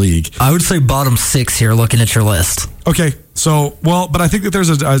bottom of the league. I would say bottom 6 here, looking at your list. Okay, so but I think that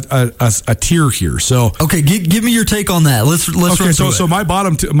there's a tier here. So okay, give me your take on that. Let's okay. So my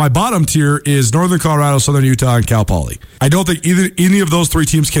bottom tier is Northern Colorado, Southern Utah, and Cal Poly. I don't think any of those 3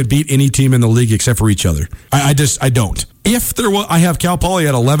 teams can beat any team in the league except for each other. I don't. If there was, I have Cal Poly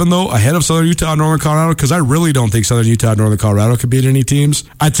at 11 though, ahead of Southern Utah and Northern Colorado, because I really don't think Southern Utah and Northern Colorado could beat any teams.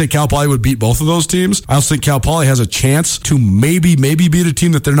 I'd say Cal Poly would beat both of those teams. I also think Cal Poly has a chance to maybe beat a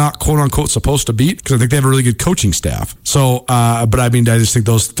team that they're not quote unquote supposed to beat, because I think they have a really good coaching staff. So, but I mean, I just think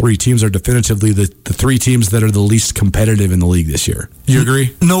those 3 teams are definitively the 3 teams that are the least competitive in the league this year. You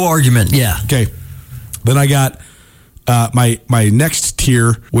agree? No argument. Yeah. Okay. Then I got my next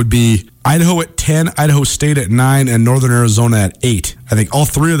tier would be Idaho at 10, Idaho State at 9, and Northern Arizona at 8. I think all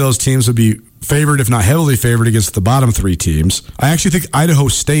 3 of those teams would be favored, if not heavily favored, against the bottom 3 teams. I actually think Idaho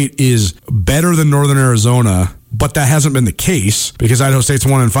State is better than Northern Arizona, but that hasn't been the case because Idaho State's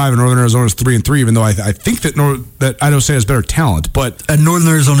 1-5 and Northern Arizona's 3-3. Even though I think that Idaho State has better talent, but Northern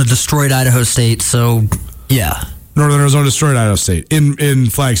Arizona destroyed Idaho State, so yeah. Northern Arizona destroyed Idaho State in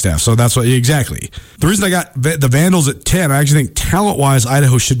Flagstaff, so that's what exactly. The reason I got the Vandals at 10, I actually think talent-wise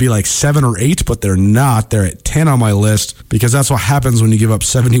Idaho should be like 7 or 8, but they're not. They're at 10 on my list because that's what happens when you give up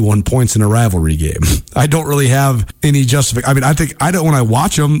 71 points in a rivalry game. I don't really have any justification. I mean, I think Idaho, when I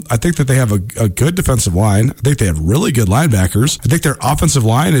watch them, I think that they have a good defensive line. I think they have really good linebackers. I think their offensive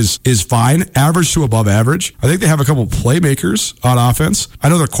line is fine, average to above average. I think they have a couple playmakers on offense. I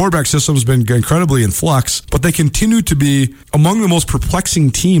know their quarterback system's been incredibly in flux, but they continue to be among the most perplexing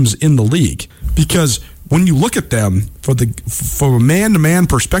teams in the league because when you look at them from a man-to-man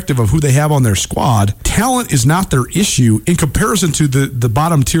perspective of who they have on their squad, talent is not their issue in comparison to the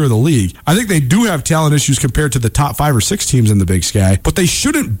bottom tier of the league. I think they do have talent issues compared to the top 5 or 6 teams in the Big Sky, but they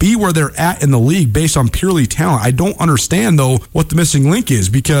shouldn't be where they're at in the league based on purely talent. I don't understand, though, what the missing link is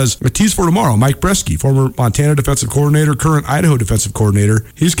because a tease for tomorrow, Mike Bresky, former Montana defensive coordinator, current Idaho defensive coordinator,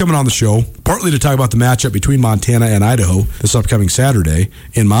 he's coming on the show partly to talk about the matchup between Montana and Idaho this upcoming Saturday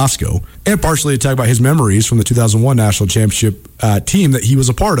in Moscow, and partially to talk about his memories from the 2001 National Championship team that he was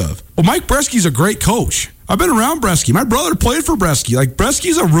a part of. Well, Mike Bresky's a great coach. I've been around Bresky. My brother played for Bresky. Like,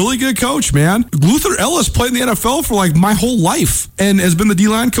 Bresky's a really good coach, man. Luther Ellis played in the NFL for, like, my whole life and has been the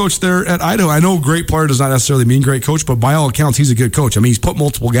D-line coach there at Idaho. I know great player does not necessarily mean great coach, but by all accounts, he's a good coach. I mean, he's put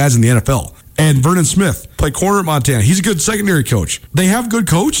multiple guys in the NFL. And Vernon Smith played corner at Montana. He's a good secondary coach. They have good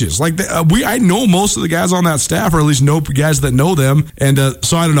coaches. Like I know most of the guys on that staff, or at least know guys that know them. And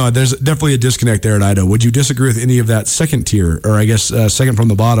so I don't know. There's definitely a disconnect there at Idaho. Would you disagree with any of that second tier, or I guess second from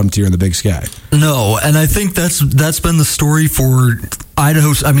the bottom tier in the Big Sky? No, and I think that's been the story for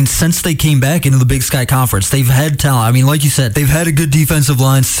Idaho. I mean, since they came back into the Big Sky Conference, they've had talent. I mean, like you said, they've had a good defensive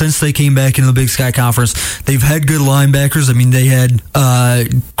line since they came back into the Big Sky Conference. They've had good linebackers. I mean, they had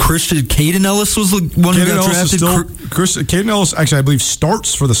Caden Ellis was the one who got drafted. Caden Ellis, actually, I believe,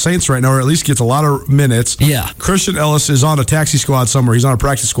 starts for the Saints right now, or at least gets a lot of minutes. Yeah. Christian Ellis is on a taxi squad somewhere. He's on a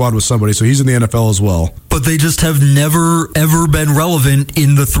practice squad with somebody, so he's in the NFL as well. But they just have never, ever been relevant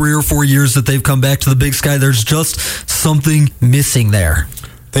in the 3 or 4 years that they've come back to the Big Sky. There's just something missing there.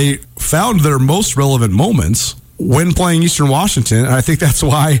 they found their most relevant moments when playing Eastern Washington, and I think that's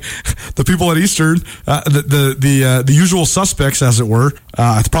why the people at Eastern, the usual suspects, as it were,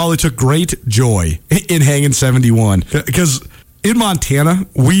 probably took great joy in hanging 71. Because in Montana,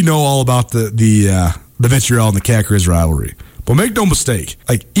 we know all about the Vitriol and the Cat Grizz rivalry. But make no mistake,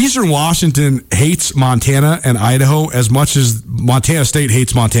 like Eastern Washington hates Montana and Idaho as much as Montana State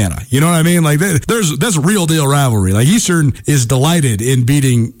hates Montana. You know what I mean? Like that's a real deal rivalry. Like Eastern is delighted in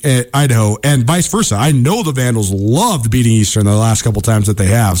beating Idaho and vice versa. I know the Vandals loved beating Eastern the last couple times that they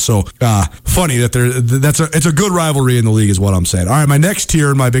have. So funny that it's a good rivalry in the league is what I'm saying. All right, my next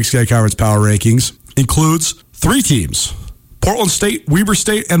tier in my Big Sky Conference power rankings includes 3 teams: Portland State, Weber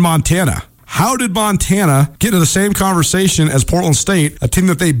State, and Montana. How did Montana get into the same conversation as Portland State, a team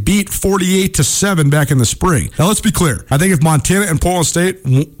that they beat 48-7 back in the spring? Now, let's be clear. I think if Montana and Portland State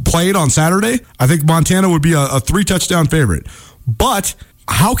played on Saturday, I think Montana would be a 3-touchdown favorite. But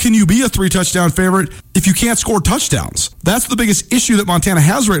how can you be a 3-touchdown favorite if you can't score touchdowns? That's the biggest issue that Montana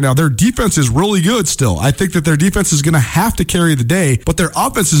has right now. Their defense is really good still. I think that their defense is going to have to carry the day, but their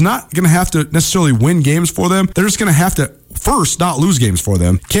offense is not going to have to necessarily win games for them. They're just going to have to, first, not lose games for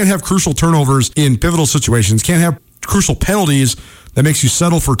them. Can't have crucial turnovers in pivotal situations. Can't have crucial penalties that makes you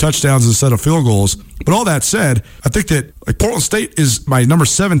settle for touchdowns instead of field goals. But all that said, I think that Portland State is my number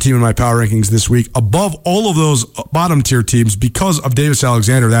 7 team in my power rankings this week, above all of those bottom tier teams because of Davis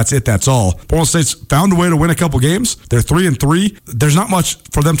Alexander. That's it. That's all. Portland State's found a way to win a couple games. They're 3-3. There's not much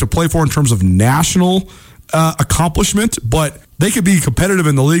for them to play for in terms of national accomplishment, but they could be competitive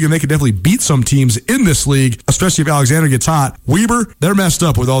in the league, and they could definitely beat some teams in this league, especially if Alexander gets hot. Weber, they're messed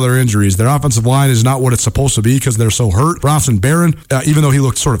up with all their injuries. Their offensive line is not what it's supposed to be because they're so hurt. Bronson Barron, even though he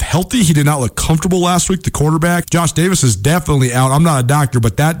looked sort of healthy, he did not look comfortable last week, the quarterback. Josh Davis is definitely out. I'm not a doctor,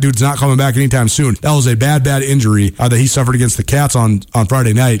 but that dude's not coming back anytime soon. That was a bad injury that he suffered against the Cats on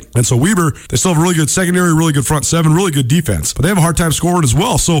Friday night. And so Weber, they still have a really good secondary, really good front seven, really good defense, but they have a hard time scoring as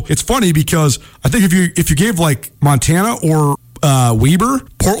well. So it's funny because I think if you gave like Montana or Weber,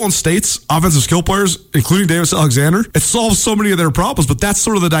 Portland State's offensive skill players, including Davis Alexander, it solves so many of their problems, but that's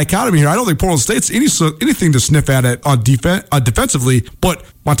sort of the dichotomy here. I don't think Portland State's anything to sniff at it on defensively, but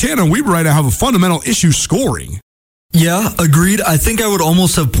Montana and Weber right now have a fundamental issue scoring. Yeah, agreed. I think I would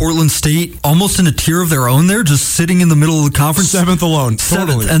almost have Portland State almost in a tier of their own there, just sitting in the middle of the conference. 7th alone.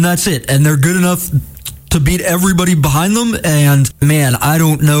 Totally. 7th, and that's it. And they're good enough to beat everybody behind them, and man, I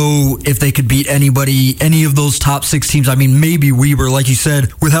don't know if they could beat any of those top 6 teams. I mean, maybe Weber, like you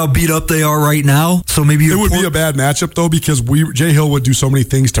said, with how beat up they are right now. So maybe it would be a bad matchup though, because Jay Hill would do so many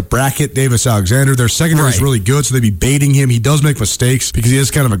things to bracket Davis Alexander. Their secondary is really good, so they'd be baiting him. He does make mistakes because he is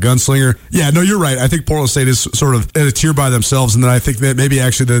kind of a gunslinger. Yeah, no, you're right. I think Portland State is sort of in a tier by themselves, and then I think that maybe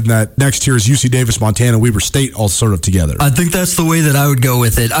actually that next tier is UC Davis, Montana, Weber State all sort of together. I think that's the way that I would go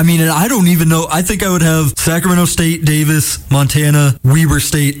with it. I mean, and I don't even know. I think I would have Sacramento State, Davis, Montana, Weber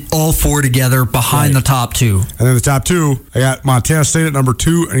State, all 4 together behind the top 2. And then the top 2, I got Montana State at number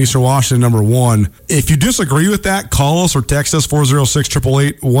 2 and Eastern Washington number 1. If you disagree with that, call us or text us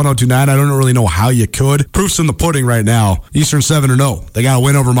 406-888-1029. I don't really know how you could. Proof's in the pudding right now. Eastern 7-0. They got a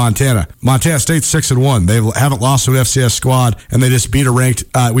win over Montana. Montana State 6-1. They haven't lost to an FCS squad, and they just beat a ranked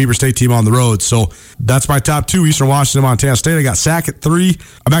Weber State team on the road. So that's my top 2, Eastern Washington and Montana State. I got Sac at 3.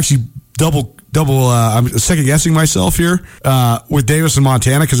 I'm actually I'm second guessing myself here with Davis and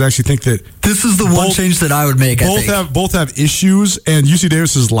Montana because I actually think that this is the one change that I would make. Both have issues, and UC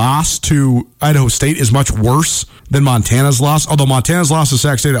Davis's loss to Idaho State is much worse than Montana's loss. Although Montana's loss to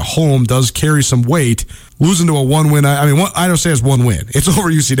Sac State at home does carry some weight. Losing to a 1-win, Idaho State has 1 win. It's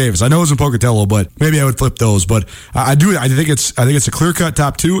over UC Davis. I know it's in Pocatello, but maybe I would flip those. But I think it's a clear cut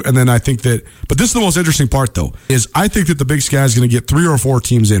top 2, and then I think that. But this is the most interesting part, though, is I think that the Big Sky is going to get 3 or 4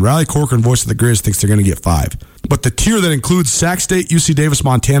 teams in. Riley Corcoran, voice of the Grizz, thinks they're going to get 5. But the tier that includes Sac State, UC Davis,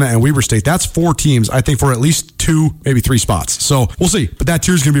 Montana, and Weber State, that's 4 teams, I think, for at least 2, maybe 3 spots. So we'll see. But that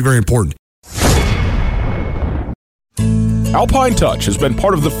tier is going to be very important. Alpine Touch has been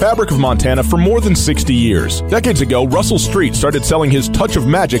part of the fabric of Montana for more than 60 years. Decades ago, Russell Street started selling his touch of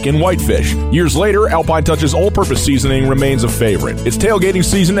magic in whitefish. Years later, Alpine Touch's all-purpose seasoning remains a favorite. It's tailgating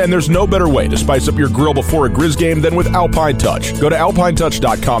season, and there's no better way to spice up your grill before a Grizz game than with Alpine Touch. Go to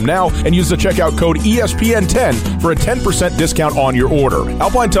alpinetouch.com now and use the checkout code ESPN10 for a 10% discount on your order.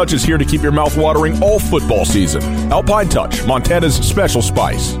 Alpine Touch is here to keep your mouth watering all football season. Alpine Touch, Montana's special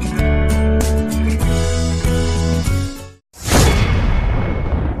spice.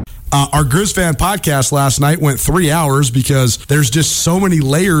 Our Grizz Fan podcast last night went 3 hours because there's just so many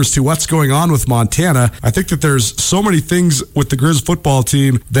layers to what's going on with Montana. I think that there's so many things with the Grizz football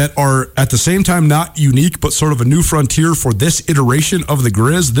team that are at the same time not unique, but sort of a new frontier for this iteration of the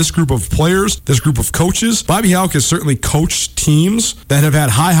Grizz, this group of players, this group of coaches. Bobby Hauck has certainly coached teams that have had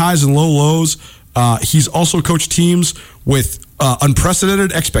high highs and low lows. He's also coached teams with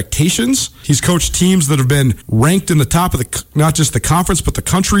unprecedented expectations. He's coached teams that have been ranked in the top of not just the conference, but the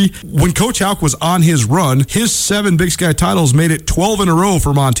country. When Coach Hauck was on his run, his 7 Big Sky titles made it 12 in a row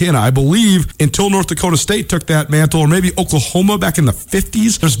for Montana. I believe until North Dakota State took that mantle, or maybe Oklahoma back in the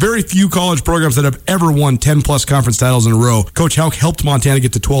 50s. There's very few college programs that have ever won 10-plus conference titles in a row. Coach Hauck helped Montana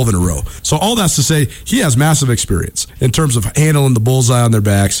get to 12 in a row. So all that's to say, he has massive experience in terms of handling the bullseye on their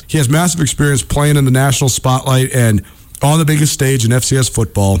backs. He has massive experience playing in the national spotlight and on the biggest stage in FCS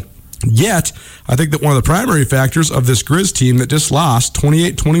football. Yet, I think that one of the primary factors of this Grizz team that just lost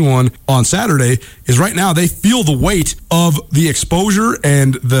 28-21 on Saturday is right now they feel the weight of the exposure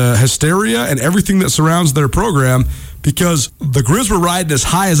and the hysteria and everything that surrounds their program, because the Grizz were riding as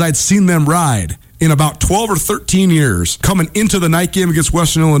high as I'd seen them ride in about 12 or 13 years, coming into the night game against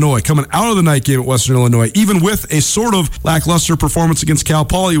Western Illinois, coming out of the night game at Western Illinois, even with a sort of lackluster performance against Cal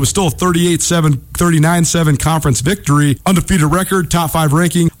Poly. It was still a 38-7, 39-7 conference victory, undefeated record, top 5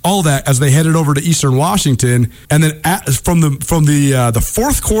 ranking, all that as they headed over to Eastern Washington. And then from the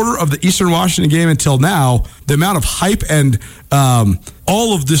fourth quarter of the Eastern Washington game until now, the amount of hype and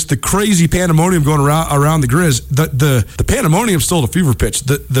all of this, the crazy pandemonium going around the Grizz, the pandemonium's still at a fever pitch.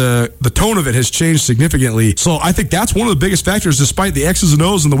 The tone of it has changed significantly. So I think that's one of the biggest factors, despite the X's and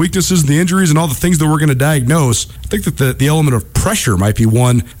O's and the weaknesses and the injuries and all the things that we're going to diagnose. I think that the element of pressure might be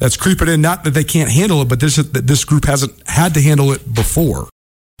one that's creeping in. Not that they can't handle it, but this group hasn't had to handle it before.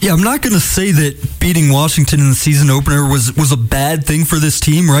 Yeah, I'm not going to say that beating Washington in the season opener was a bad thing for this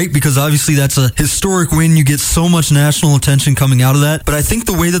team, right? Because obviously that's a historic win. You get so much national attention coming out of that. But I think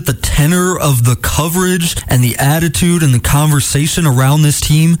the way that the tenor of the coverage and the attitude and the conversation around this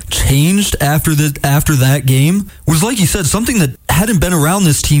team changed after that game was, like you said, something that hadn't been around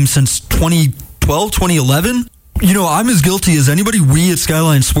this team since 2012, 2011. You know, I'm as guilty as anybody. We at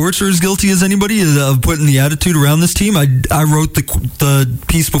Skyline Sports are as guilty as anybody of putting the attitude around this team. I wrote the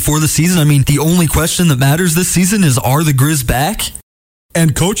piece before the season. I mean, the only question that matters this season is, are the Grizz back?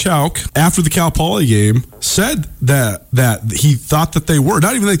 And Coach Hauck, after the Cal Poly game, said that he thought that they were.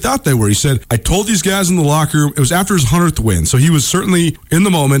 Not even they thought they were. He said, I told these guys in the locker room, it was after his 100th win, so he was certainly in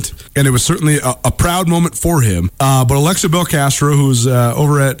the moment, and it was certainly a proud moment for him. But Alexa Belcastro, who's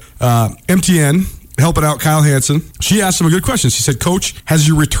over at MTN, helping out Kyle Hansen, she asked him a good question. She said, Coach, has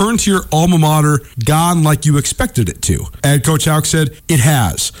your return to your alma mater gone like you expected it to? And Coach Hauck said, it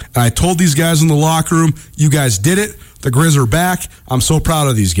has. And I told these guys in the locker room, you guys did it. The Grizz are back. I'm so proud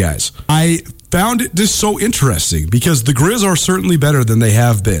of these guys. I found it just so interesting because the Grizz are certainly better than they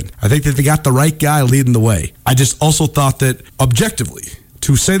have been. I think that they got the right guy leading the way. I just also thought that objectively,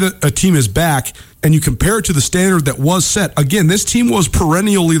 to say that a team is back and you compare it to the standard that was set. Again, this team was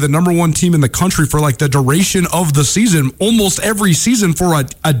perennially the number 1 team in the country for like the duration of the season, almost every season for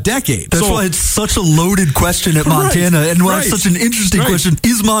a decade. That's why it's such a loaded question at Montana, and why it's such an interesting question.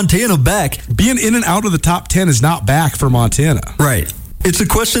 Is Montana back? Being in and out of the top 10 is not back for Montana. Right. It's a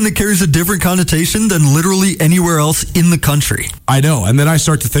question that carries a different connotation than literally anywhere else in the country. I know, and then I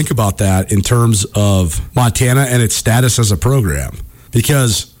start to think about that in terms of Montana and its status as a program,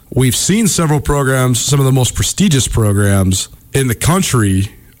 because we've seen several programs, some of the most prestigious programs in the country,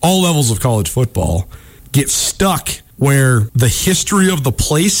 all levels of college football, get stuck where the history of the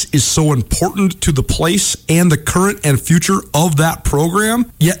place is so important to the place and the current and future of that program,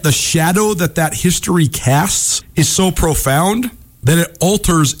 yet the shadow that history casts is so profound that it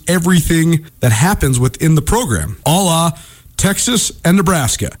alters everything that happens within the program, a la Texas and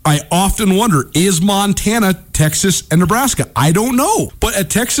Nebraska. I often wonder, is Montana Texas and Nebraska? I don't know. But at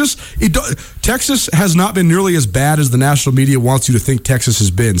Texas, Texas has not been nearly as bad as the national media wants you to think Texas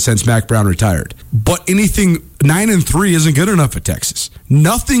has been since Mac Brown retired. But anything 9-3 isn't good enough at Texas.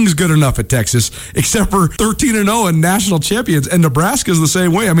 Nothing's good enough at Texas except for 13-0 and national champions. And Nebraska's the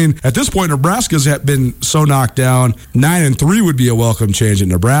same way. I mean, at this point, Nebraska's been so knocked down. 9-3 would be a welcome change in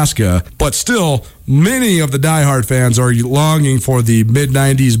Nebraska. But still, many of the diehard fans are longing for the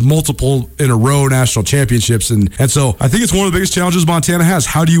mid-90s multiple in a row national championships. And so I think it's one of the biggest challenges Montana has.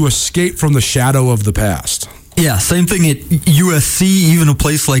 How do you escape from the shadow of the past? Yeah, same thing at USC, even a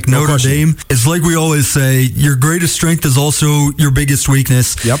place like Notre Dame. It's like we always say, your greatest strength is also your biggest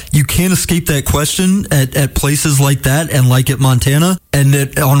weakness. Yep. You can't escape that question at places like that and like at Montana. And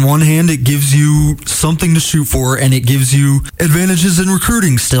on one hand, it gives you something to shoot for, and it gives you advantages in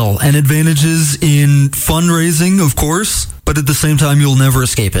recruiting still, and advantages in fundraising, of course, but at the same time, you'll never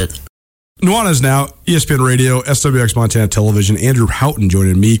escape it. Nuanez now, ESPN Radio, SWX Montana Television. Andrew Houghton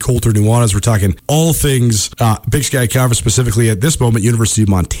joining me, Colter Nuanez. We're talking all things Big Sky Conference, specifically at this moment, University of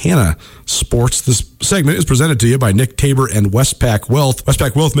Montana sports. This segment is presented to you by Nick Tabor and Westpac Wealth.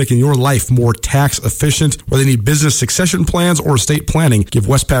 Westpac Wealth, making your life more tax efficient. Whether you need business succession plans or estate planning, give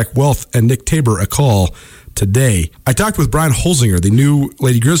Westpac Wealth and Nick Tabor a call today. I talked with Brian Holzinger, the new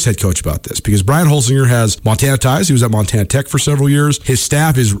Lady Grizz head coach, about this because Brian Holzinger has Montana ties. He was at Montana Tech for several years. His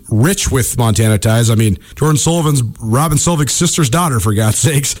staff is rich with Montana ties. I mean, Jordan Sullivan's Robin Selvig's sister's daughter, for God's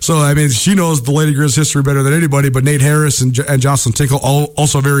sakes. So, I mean, she knows the Lady Grizz history better than anybody, but Nate Harris and Jocelyn Tinkle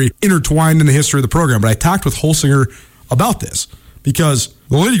also very intertwined in the history of the program. But I talked with Holzinger about this because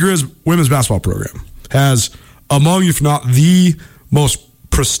the Lady Grizz women's basketball program has among, if not the most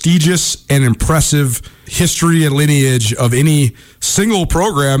prestigious and impressive history and lineage of any single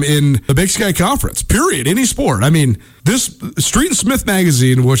program in the Big Sky Conference, period, any sport. I mean, this Street and Smith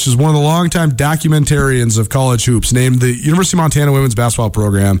magazine, which is one of the longtime documentarians of college hoops, named the University of Montana women's basketball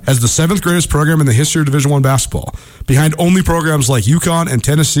program as the 7th greatest program in the history of Division I basketball, behind only programs like UConn and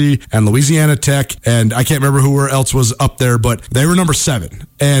Tennessee and Louisiana Tech, and I can't remember who else was up there, but they were number 7.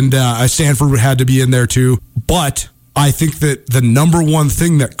 And Stanford had to be in there too. But I think that the number one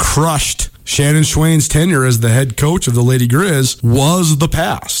thing that crushed Shannon Schwain's tenure as the head coach of the Lady Grizz was the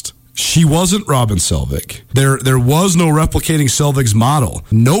past. She wasn't Robin Selvig. There was no replicating Selvig's model.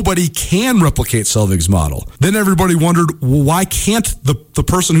 Nobody can replicate Selvig's model. Then everybody wondered, well, why can't the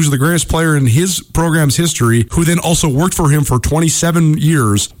person who's the greatest player in his program's history, who then also worked for him for 27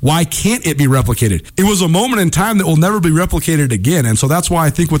 years, why can't it be replicated? It was a moment in time that will never be replicated again. And so that's why I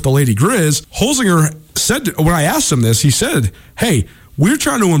think with the Lady Grizz, Holzinger said, when I asked him this, he said, hey, we're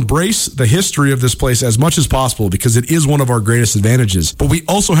trying to embrace the history of this place as much as possible because it is one of our greatest advantages. But we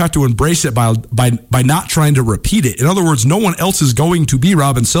also have to embrace it by not trying to repeat it. In other words, no one else is going to be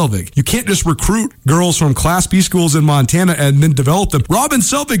Robin Selvig. You can't just recruit girls from Class B schools in Montana and then develop them. Robin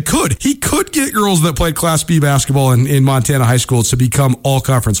Selvig could. He could get girls that played Class B basketball in Montana high schools to become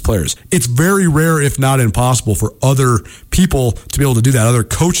all-conference players. It's very rare, if not impossible, for other people to be able to do that, other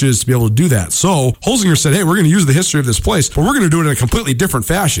coaches to be able to do that. So Holzinger said, hey, we're going to use the history of this place, but we're going to do it in a completely different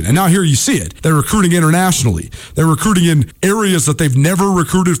fashion. And now here you see it. They're recruiting internationally. They're recruiting in areas that they've never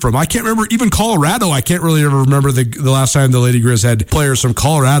recruited from. I can't remember, even Colorado. I can't really ever remember the last time the Lady Grizz had players from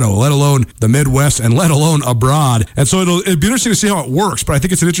Colorado, let alone the Midwest, and let alone abroad. And so it'll be interesting to see how it works. But I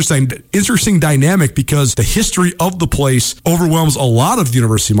think it's an interesting dynamic because the history of the place overwhelms a lot of the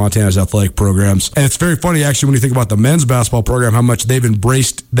University of Montana's athletic programs. And it's very funny, actually, when you think about the men's basketball program, how much they've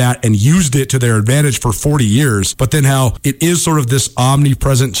embraced that and used it to their advantage for 40 years. But then how it is sort of this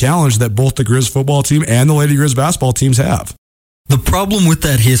omnipresent challenge that both the Grizz football team and the Lady Grizz basketball teams have. The problem with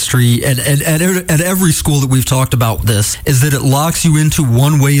that history at every school that we've talked about this is that it locks you into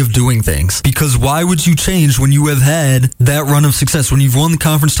one way of doing things. Because why would you change when you have had that run of success, when you've won the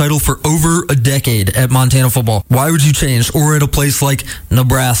conference title for over a decade at Montana football? Why would you change? Or at a place like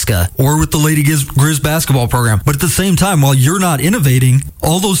Nebraska or with the Lady Grizz basketball program. But at the same time, while you're not innovating,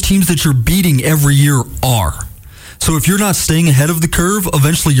 all those teams that you're beating every year are. So if you're not staying ahead of the curve,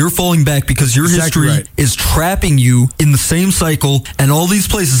 eventually you're falling back because your history is trapping you in the same cycle. And all these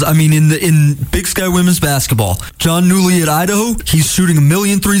places, I mean, in Big Sky women's basketball, John Newley at Idaho, he's shooting 1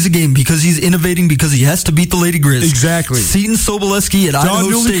 million threes a game because he's innovating because he has to beat the Lady Grizz. Exactly. Seton Sobolewski at Idaho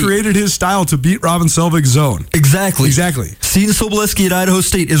State. John Newley created his style to beat Robin Selvig's zone. Exactly. Seton Sobolewski at Idaho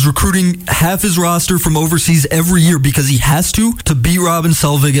State is recruiting half his roster from overseas every year because he has to beat Robin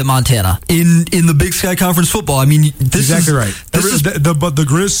Selvig at Montana. In the Big Sky Conference football, I mean, right. But the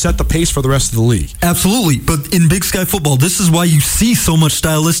Grizz set the pace for the rest of the league. Absolutely. But in Big Sky football, this is why you see so much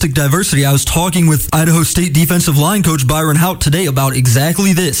stylistic diversity. I was talking with Idaho State defensive line coach Byron Hout today about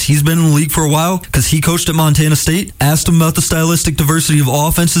exactly this. He's been in the league for a while because he coached at Montana State. Asked him about the stylistic diversity of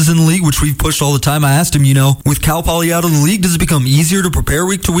offenses in the league, which we've pushed all the time. I asked him, with Cal Poly out of the league, does it become easier to prepare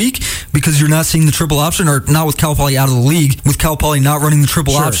week to week because you're not seeing the triple option, or not with Cal Poly out of the league, with Cal Poly not running the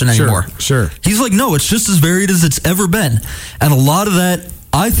triple option anymore? Sure. He's like, no, it's just as varied as it's ever been. And a lot of that,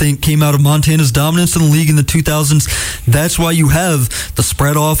 I think, came out of Montana's dominance in the league in the 2000s. That's why you have the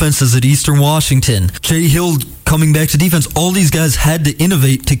spread offenses at Eastern Washington. Jay Hill coming back to defense. All these guys had to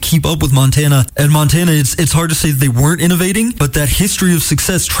innovate to keep up with Montana. And Montana, it's hard to say that they weren't innovating, but that history of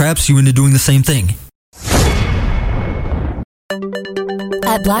success traps you into doing the same thing.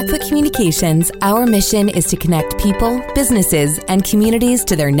 At Blackfoot Communications, our mission is to connect people, businesses, and communities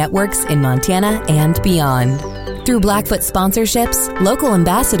to their networks in Montana and beyond. Through Blackfoot sponsorships, local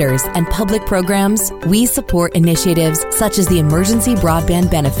ambassadors, and public programs, we support initiatives such as the Emergency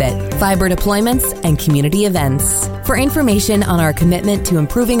Broadband Benefit, fiber deployments, and community events. For information on our commitment to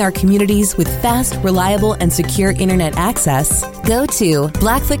improving our communities with fast, reliable, and secure internet access, go to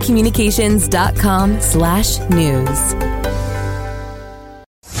blackfootcommunications.com/news.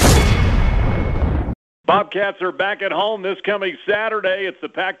 Bobcats are back at home this coming Saturday. It's the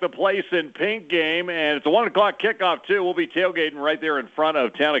Pack the Place in Pink game, and it's a 1 o'clock kickoff, too. We'll be tailgating right there in front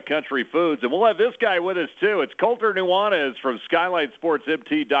of Town and Country Foods. And we'll have this guy with us, too. It's Colter Nuanez from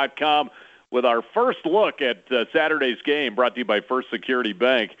SkylineSportsMT.com with our first look at Saturday's game, brought to you by First Security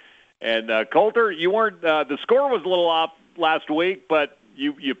Bank. And, Colter, you weren't the score was a little off last week, but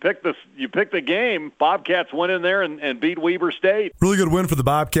you picked the game. Bobcats went in there and beat Weber State. Really good win for the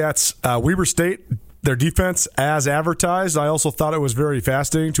Bobcats. Weber State, their defense as advertised. I also thought it was very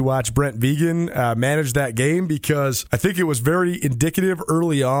fascinating to watch Brent Vigen manage that game, because I think it was very indicative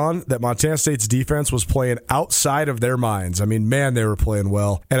early on that Montana State's defense was playing outside of their minds. I mean, man, they were playing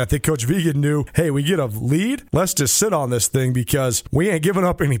well. And I think Coach Vigen knew, hey, we get a lead, let's just sit on this thing because we ain't giving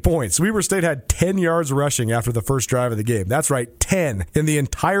up any points. Weber State had 10 yards rushing after the first drive of the game. That's right, 10 in the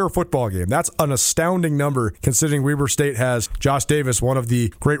entire football game. That's an astounding number considering Weber State has Josh Davis, one of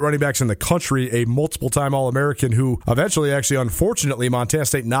the great running backs in the country, a multiple-time All-American who eventually, unfortunately, Montana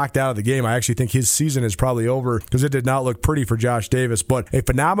State knocked out of the game. I actually think his season is probably over because it did not look pretty for Josh Davis. But a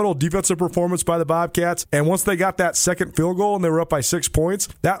phenomenal defensive performance by the Bobcats. And once they got that second field goal and they were up by 6 points,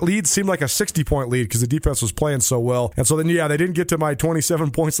 that lead seemed like a 60-point lead because the defense was playing so well. And so then, they didn't get to my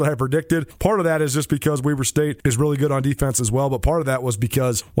 27 points that I predicted. Part of that is just because Weber State is really good on defense as well. But part of that was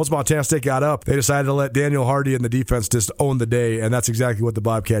because once Montana State got up, they decided to let Daniel Hardy and the defense just own the day. And that's exactly what the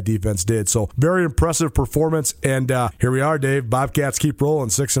Bobcat defense did. So very impressive performance, and here we are, Dave. Bobcats keep rolling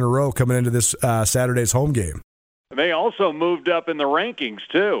 6 in a row coming into this Saturday's home game. They also moved up in the rankings,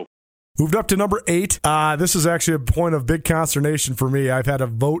 too. Moved up to number 8. This is actually a point of big consternation for me. I've had a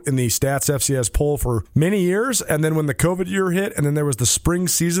vote in the Stats FCS poll for many years, and then when the COVID year hit, and then there was the spring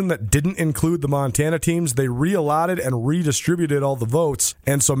season that didn't include the Montana teams, they reallotted and redistributed all the votes.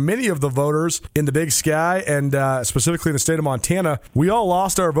 And so many of the voters in the Big Sky, and specifically in the state of Montana, we all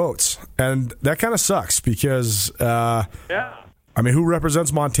lost our votes. And that kind of sucks because I mean, who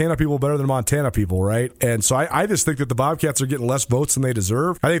represents Montana people better than Montana people, right? And so I just think that the Bobcats are getting less votes than they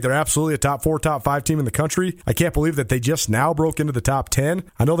deserve. I think they're absolutely a top 4, top 5 team in the country. I can't believe that they just now broke into the top 10.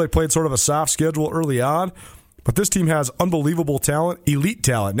 I know they played sort of a soft schedule early on, but this team has unbelievable talent, elite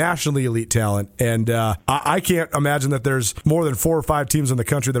talent, nationally elite talent. And I can't imagine that there's more than 4 or 5 teams in the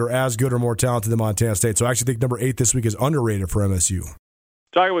country that are as good or more talented than Montana State. So I actually think number 8 this week is underrated for MSU.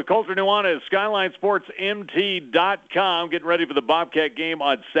 Talking with Colter Nuanez, SkylineSportsMT.com, getting ready for the Bobcat game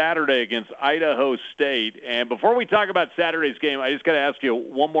on Saturday against Idaho State. And before we talk about Saturday's game, I just got to ask you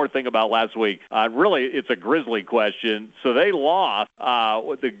one more thing about last week. Really, it's a Grizzly question. So they lost.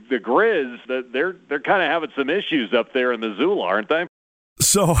 The Grizz, they're kind of having some issues up there in Missoula, aren't they?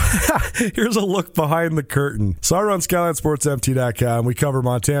 So here's a look behind the curtain. So I run SkylineSportsMT.com. We cover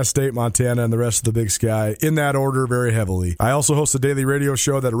Montana State, Montana, and the rest of the Big Sky in that order very heavily. I also host a daily radio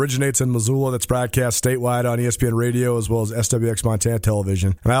show that originates in Missoula that's broadcast statewide on ESPN Radio as well as SWX Montana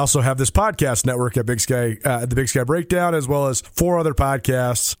Television. And I also have this podcast network at Big Sky, the Big Sky Breakdown, as well as 4 other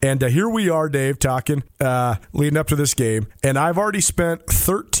podcasts. And here we are, Dave, talking leading up to this game. And I've already spent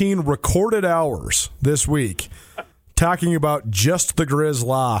 13 recorded hours this week talking about just the Grizz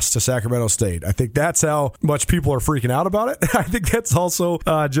loss to Sacramento State. I think that's how much people are freaking out about it. I think that's also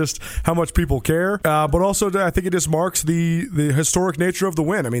just how much people care. But also, I think it just marks the historic nature of the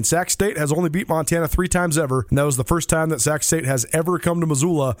win. I mean, Sac State has only beat Montana 3 times ever, and that was the first time that Sac State has ever come to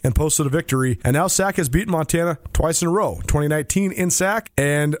Missoula and posted a victory. And now Sac has beaten Montana twice in a row, 2019 in Sac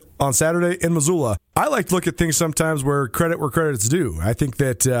and on Saturday in Missoula. I like to look at things sometimes where credit's due. I think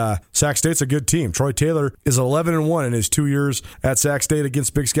that Sac State's a good team. Troy Taylor is 11-1 in his 2 years at Sac State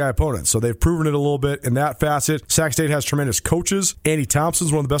against Big Sky opponents. So they've proven it a little bit in that facet. Sac State has tremendous coaches. Andy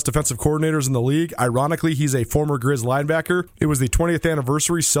Thompson's one of the best defensive coordinators in the league. Ironically, he's a former Grizz linebacker. It was the 20th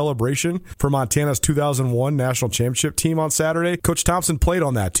anniversary celebration for Montana's 2001 national championship team on Saturday. Coach Thompson played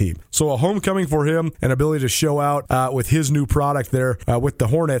on that team. So a homecoming for him and ability to show out with his new product there with the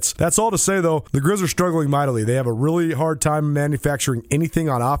Hornets. That's all to say, though, the Grizz are struggling mightily. They have a really hard time manufacturing anything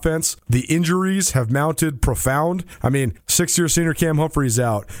on offense. The injuries have mounted profound. I mean, 6-year senior Cam Humphrey's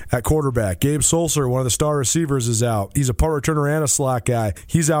out at quarterback. Gabe Solser, one of the star receivers, is out. He's a punt returner and a slot guy.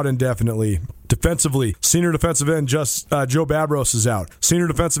 He's out indefinitely. Defensively, senior defensive end Joe Babros is out. Senior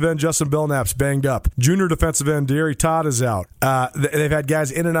defensive end Justin Belknap's banged up. Junior defensive end Deary Todd is out. They've had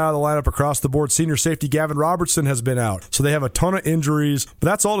guys in and out of the lineup across the board. Senior safety Gavin Robertson has been out. So they have a ton of injuries. But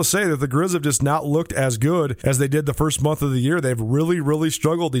that's all to say that the Grizz have just not looked as good as they did the first month of the year. They've really, really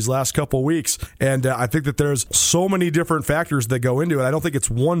struggled these last couple weeks. And I think that there's so many different factors that go into it. I don't think it's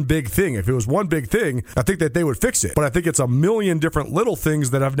one big thing. If it was one big thing, I think that they would fix it. But I think it's a million different little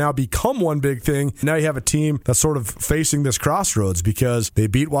things that have now become one big thing. Now you have a team that's sort of facing this crossroads because they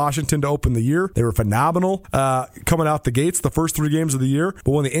beat Washington to open the year. They were phenomenal coming out the gates the first 3 games of the year.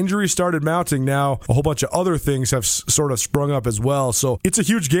 But when the injuries started mounting, now a whole bunch of other things have sort of sprung up as well. So it's a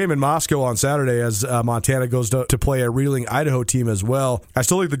huge game in Moscow on Saturday as Montana goes to play a reeling Idaho team as well. I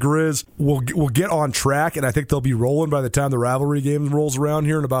still think the Grizz will get on track, and I think they'll be rolling by the time the rivalry game rolls around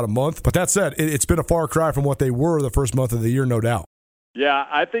here in about a month. But that said, it's been a far cry from what they were the first month of the year, no doubt. Yeah,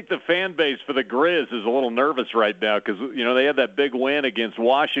 I think the fan base for the Grizz is a little nervous right now because, they had that big win against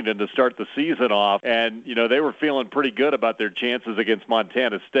Washington to start the season off, and, they were feeling pretty good about their chances against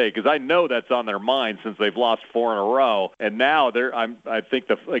Montana State because I know that's on their mind since they've lost 4 in a row. And now I think,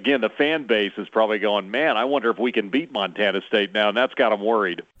 the fan base is probably going, man, I wonder if we can beat Montana State now, and that's got them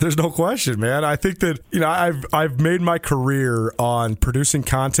worried. There's no question, man. I think that, I've made my career on producing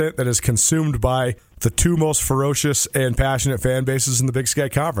content that is consumed by the 2 most ferocious and passionate fan bases in the Big Sky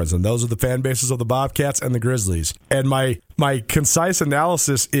Conference, and those are the fan bases of the Bobcats and the Grizzlies. And my concise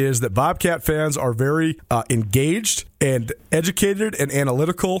analysis is that Bobcat fans are very engaged and educated and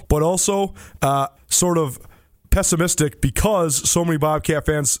analytical, but also sort of pessimistic because so many Bobcat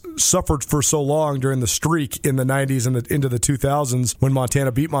fans suffered for so long during the streak in the 90s and into the 2000s when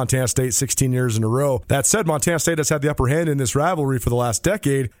Montana beat Montana State 16 years in a row. That said, Montana State has had the upper hand in this rivalry for the last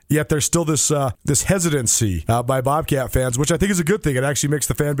decade, yet there's still this hesitancy by Bobcat fans, which I think is a good thing. It actually makes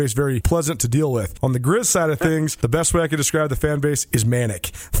the fan base very pleasant to deal with. On the Grizz side of things, the best way I could describe the fan base is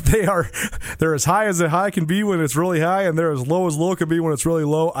manic. They're as high as a high can be when it's really high, and they're as low can be when it's really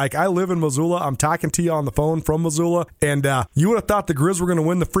low. Like, I live in Missoula. I'm talking to you on the phone from Missoula, and you would have thought the Grizz were going to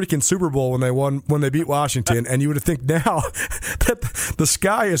win the freaking Super Bowl when they beat Washington, and you would have think now that the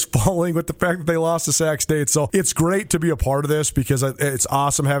sky is falling with the fact that they lost to Sac State. So it's great to be a part of this because it's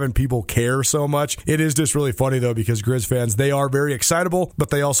awesome having people care so much. It is just really funny though because Grizz fans, they are very excitable, but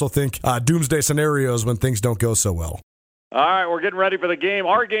they also think doomsday scenarios when things don't go so well. All right, we're getting ready for the game.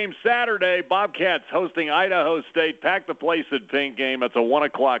 Our game Saturday, Bobcats hosting Idaho State. Pack the place at Pink game. It's a 1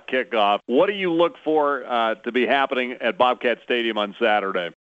 o'clock kickoff. What do you look for to be happening at Bobcat Stadium on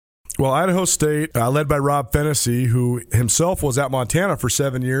Saturday? Well, Idaho State, led by Rob Fennessy, who himself was at Montana for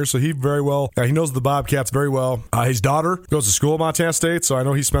 7 years, so he knows the Bobcats very well. His daughter goes to school at Montana State, so I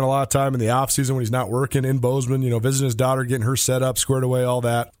know he spent a lot of time in the offseason when he's not working in Bozeman, visiting his daughter, getting her set up, squared away, all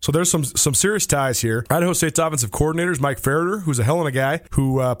that. So there's some serious ties here. Idaho State's offensive coordinator is Mike Ferreter, who's a hell of a guy,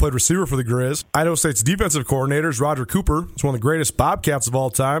 who played receiver for the Grizz. Idaho State's defensive coordinator is Roger Cooper. He's one of the greatest Bobcats of all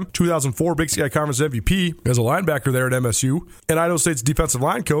time. 2004 Big Sky Conference MVP as a linebacker there at MSU. And Idaho State's defensive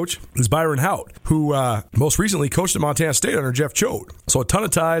line coach is Byron Hout, who most recently coached at Montana State under Jeff Choate. So a ton of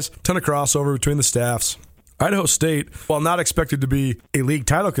ties, ton of crossover between the staffs. Idaho State, while not expected to be a league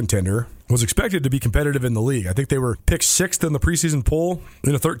title contender, was expected to be competitive in the league. I think they were picked 6th in the preseason poll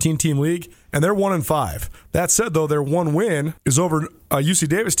in a 13-team league, and they're 1-5. That said, though, their one win is over a UC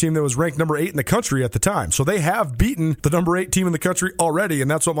Davis team that was ranked number 8 in the country at the time. So they have beaten the number 8 team in the country already,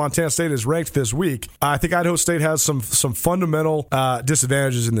 and that's what Montana State is ranked this week. I think Idaho State has some fundamental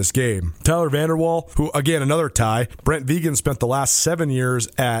disadvantages in this game. Tyler Vanderwall, who, again, another tie. Brent Vigen spent the last 7 years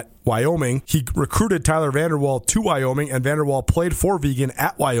at Wyoming. He recruited Tyler Vanderwall to Wyoming, and Vanderwall played for Vigen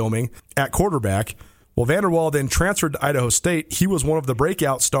at Wyoming at quarterback. Well, Vanderwall then transferred to Idaho State. He was one of the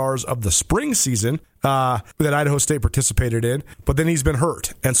breakout stars of the spring season that Idaho State participated in, but then he's been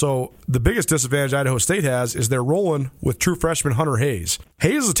hurt. And so the biggest disadvantage Idaho State has is they're rolling with true freshman Hunter Hayes.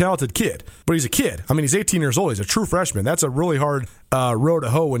 Hayes is a talented kid, but he's a kid. I mean, he's 18 years old. He's a true freshman. That's a really hard road to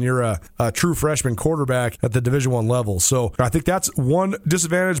hoe when you're a true freshman quarterback at the Division I level. So I think that's one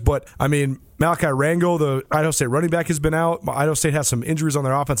disadvantage, but I mean, Malachi Rango, the Idaho State running back, has been out. Idaho State has some injuries on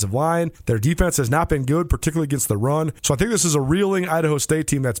their offensive line. Their defense has not been good, particularly against the run. So I think this is a reeling Idaho State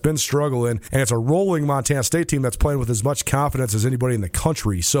team that's been struggling, and it's a rolling Montana State team that's playing with as much confidence as anybody in the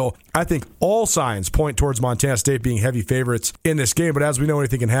country. So I think all signs point towards Montana State being heavy favorites in this game, but as we know,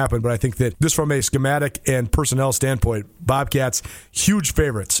 anything can happen. But I think that just from a schematic and personnel standpoint, Bobcats, huge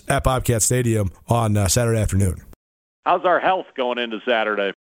favorites at Bobcat Stadium on Saturday afternoon. How's our health going into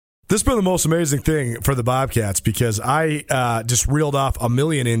Saturday? This has been the most amazing thing for the Bobcats because I just reeled off 1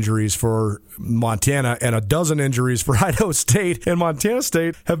 million injuries for Montana and 12 injuries for Idaho State, and Montana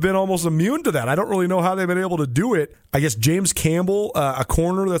State have been almost immune to that. I don't really know how they've been able to do it. I guess James Campbell, a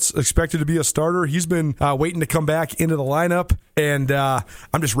corner that's expected to be a starter, he's been waiting to come back into the lineup, and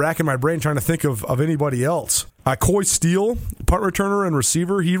I'm just racking my brain trying to think of anybody else. Coy Steele, punt returner and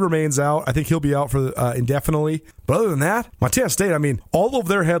receiver, he remains out. I think he'll be out for indefinitely. But other than that, Montana State, I mean, all of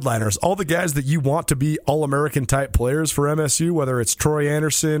their headliners, all the guys that you want to be All-American type players for MSU, whether it's Troy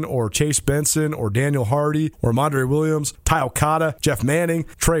Anderson or Chase Benson or Daniel Hardy or Mondre Williams, Ty Okada, Jeff Manning,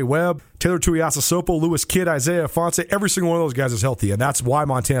 Trey Webb, Taylor Tuiasosopo, Lewis Kidd, Isaiah Fonse, every single one of those guys is healthy. And that's why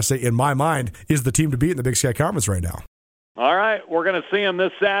Montana State, in my mind, is the team to beat in the Big Sky Conference right now. All right, we're going to see them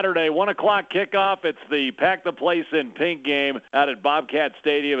this Saturday, 1 o'clock kickoff. It's the Pack the Place in Pink game out at Bobcat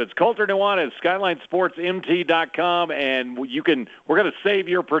Stadium. It's Colter Nuanez, SkylineSportsMT.com, and we're going to save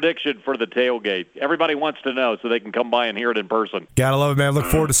your prediction for the tailgate. Everybody wants to know so they can come by and hear it in person. Gotta love it, man. Look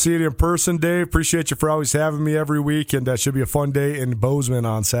forward to seeing you in person, Dave. Appreciate you for always having me every week, and that should be a fun day in Bozeman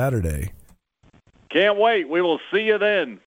on Saturday. Can't wait. We will see you then.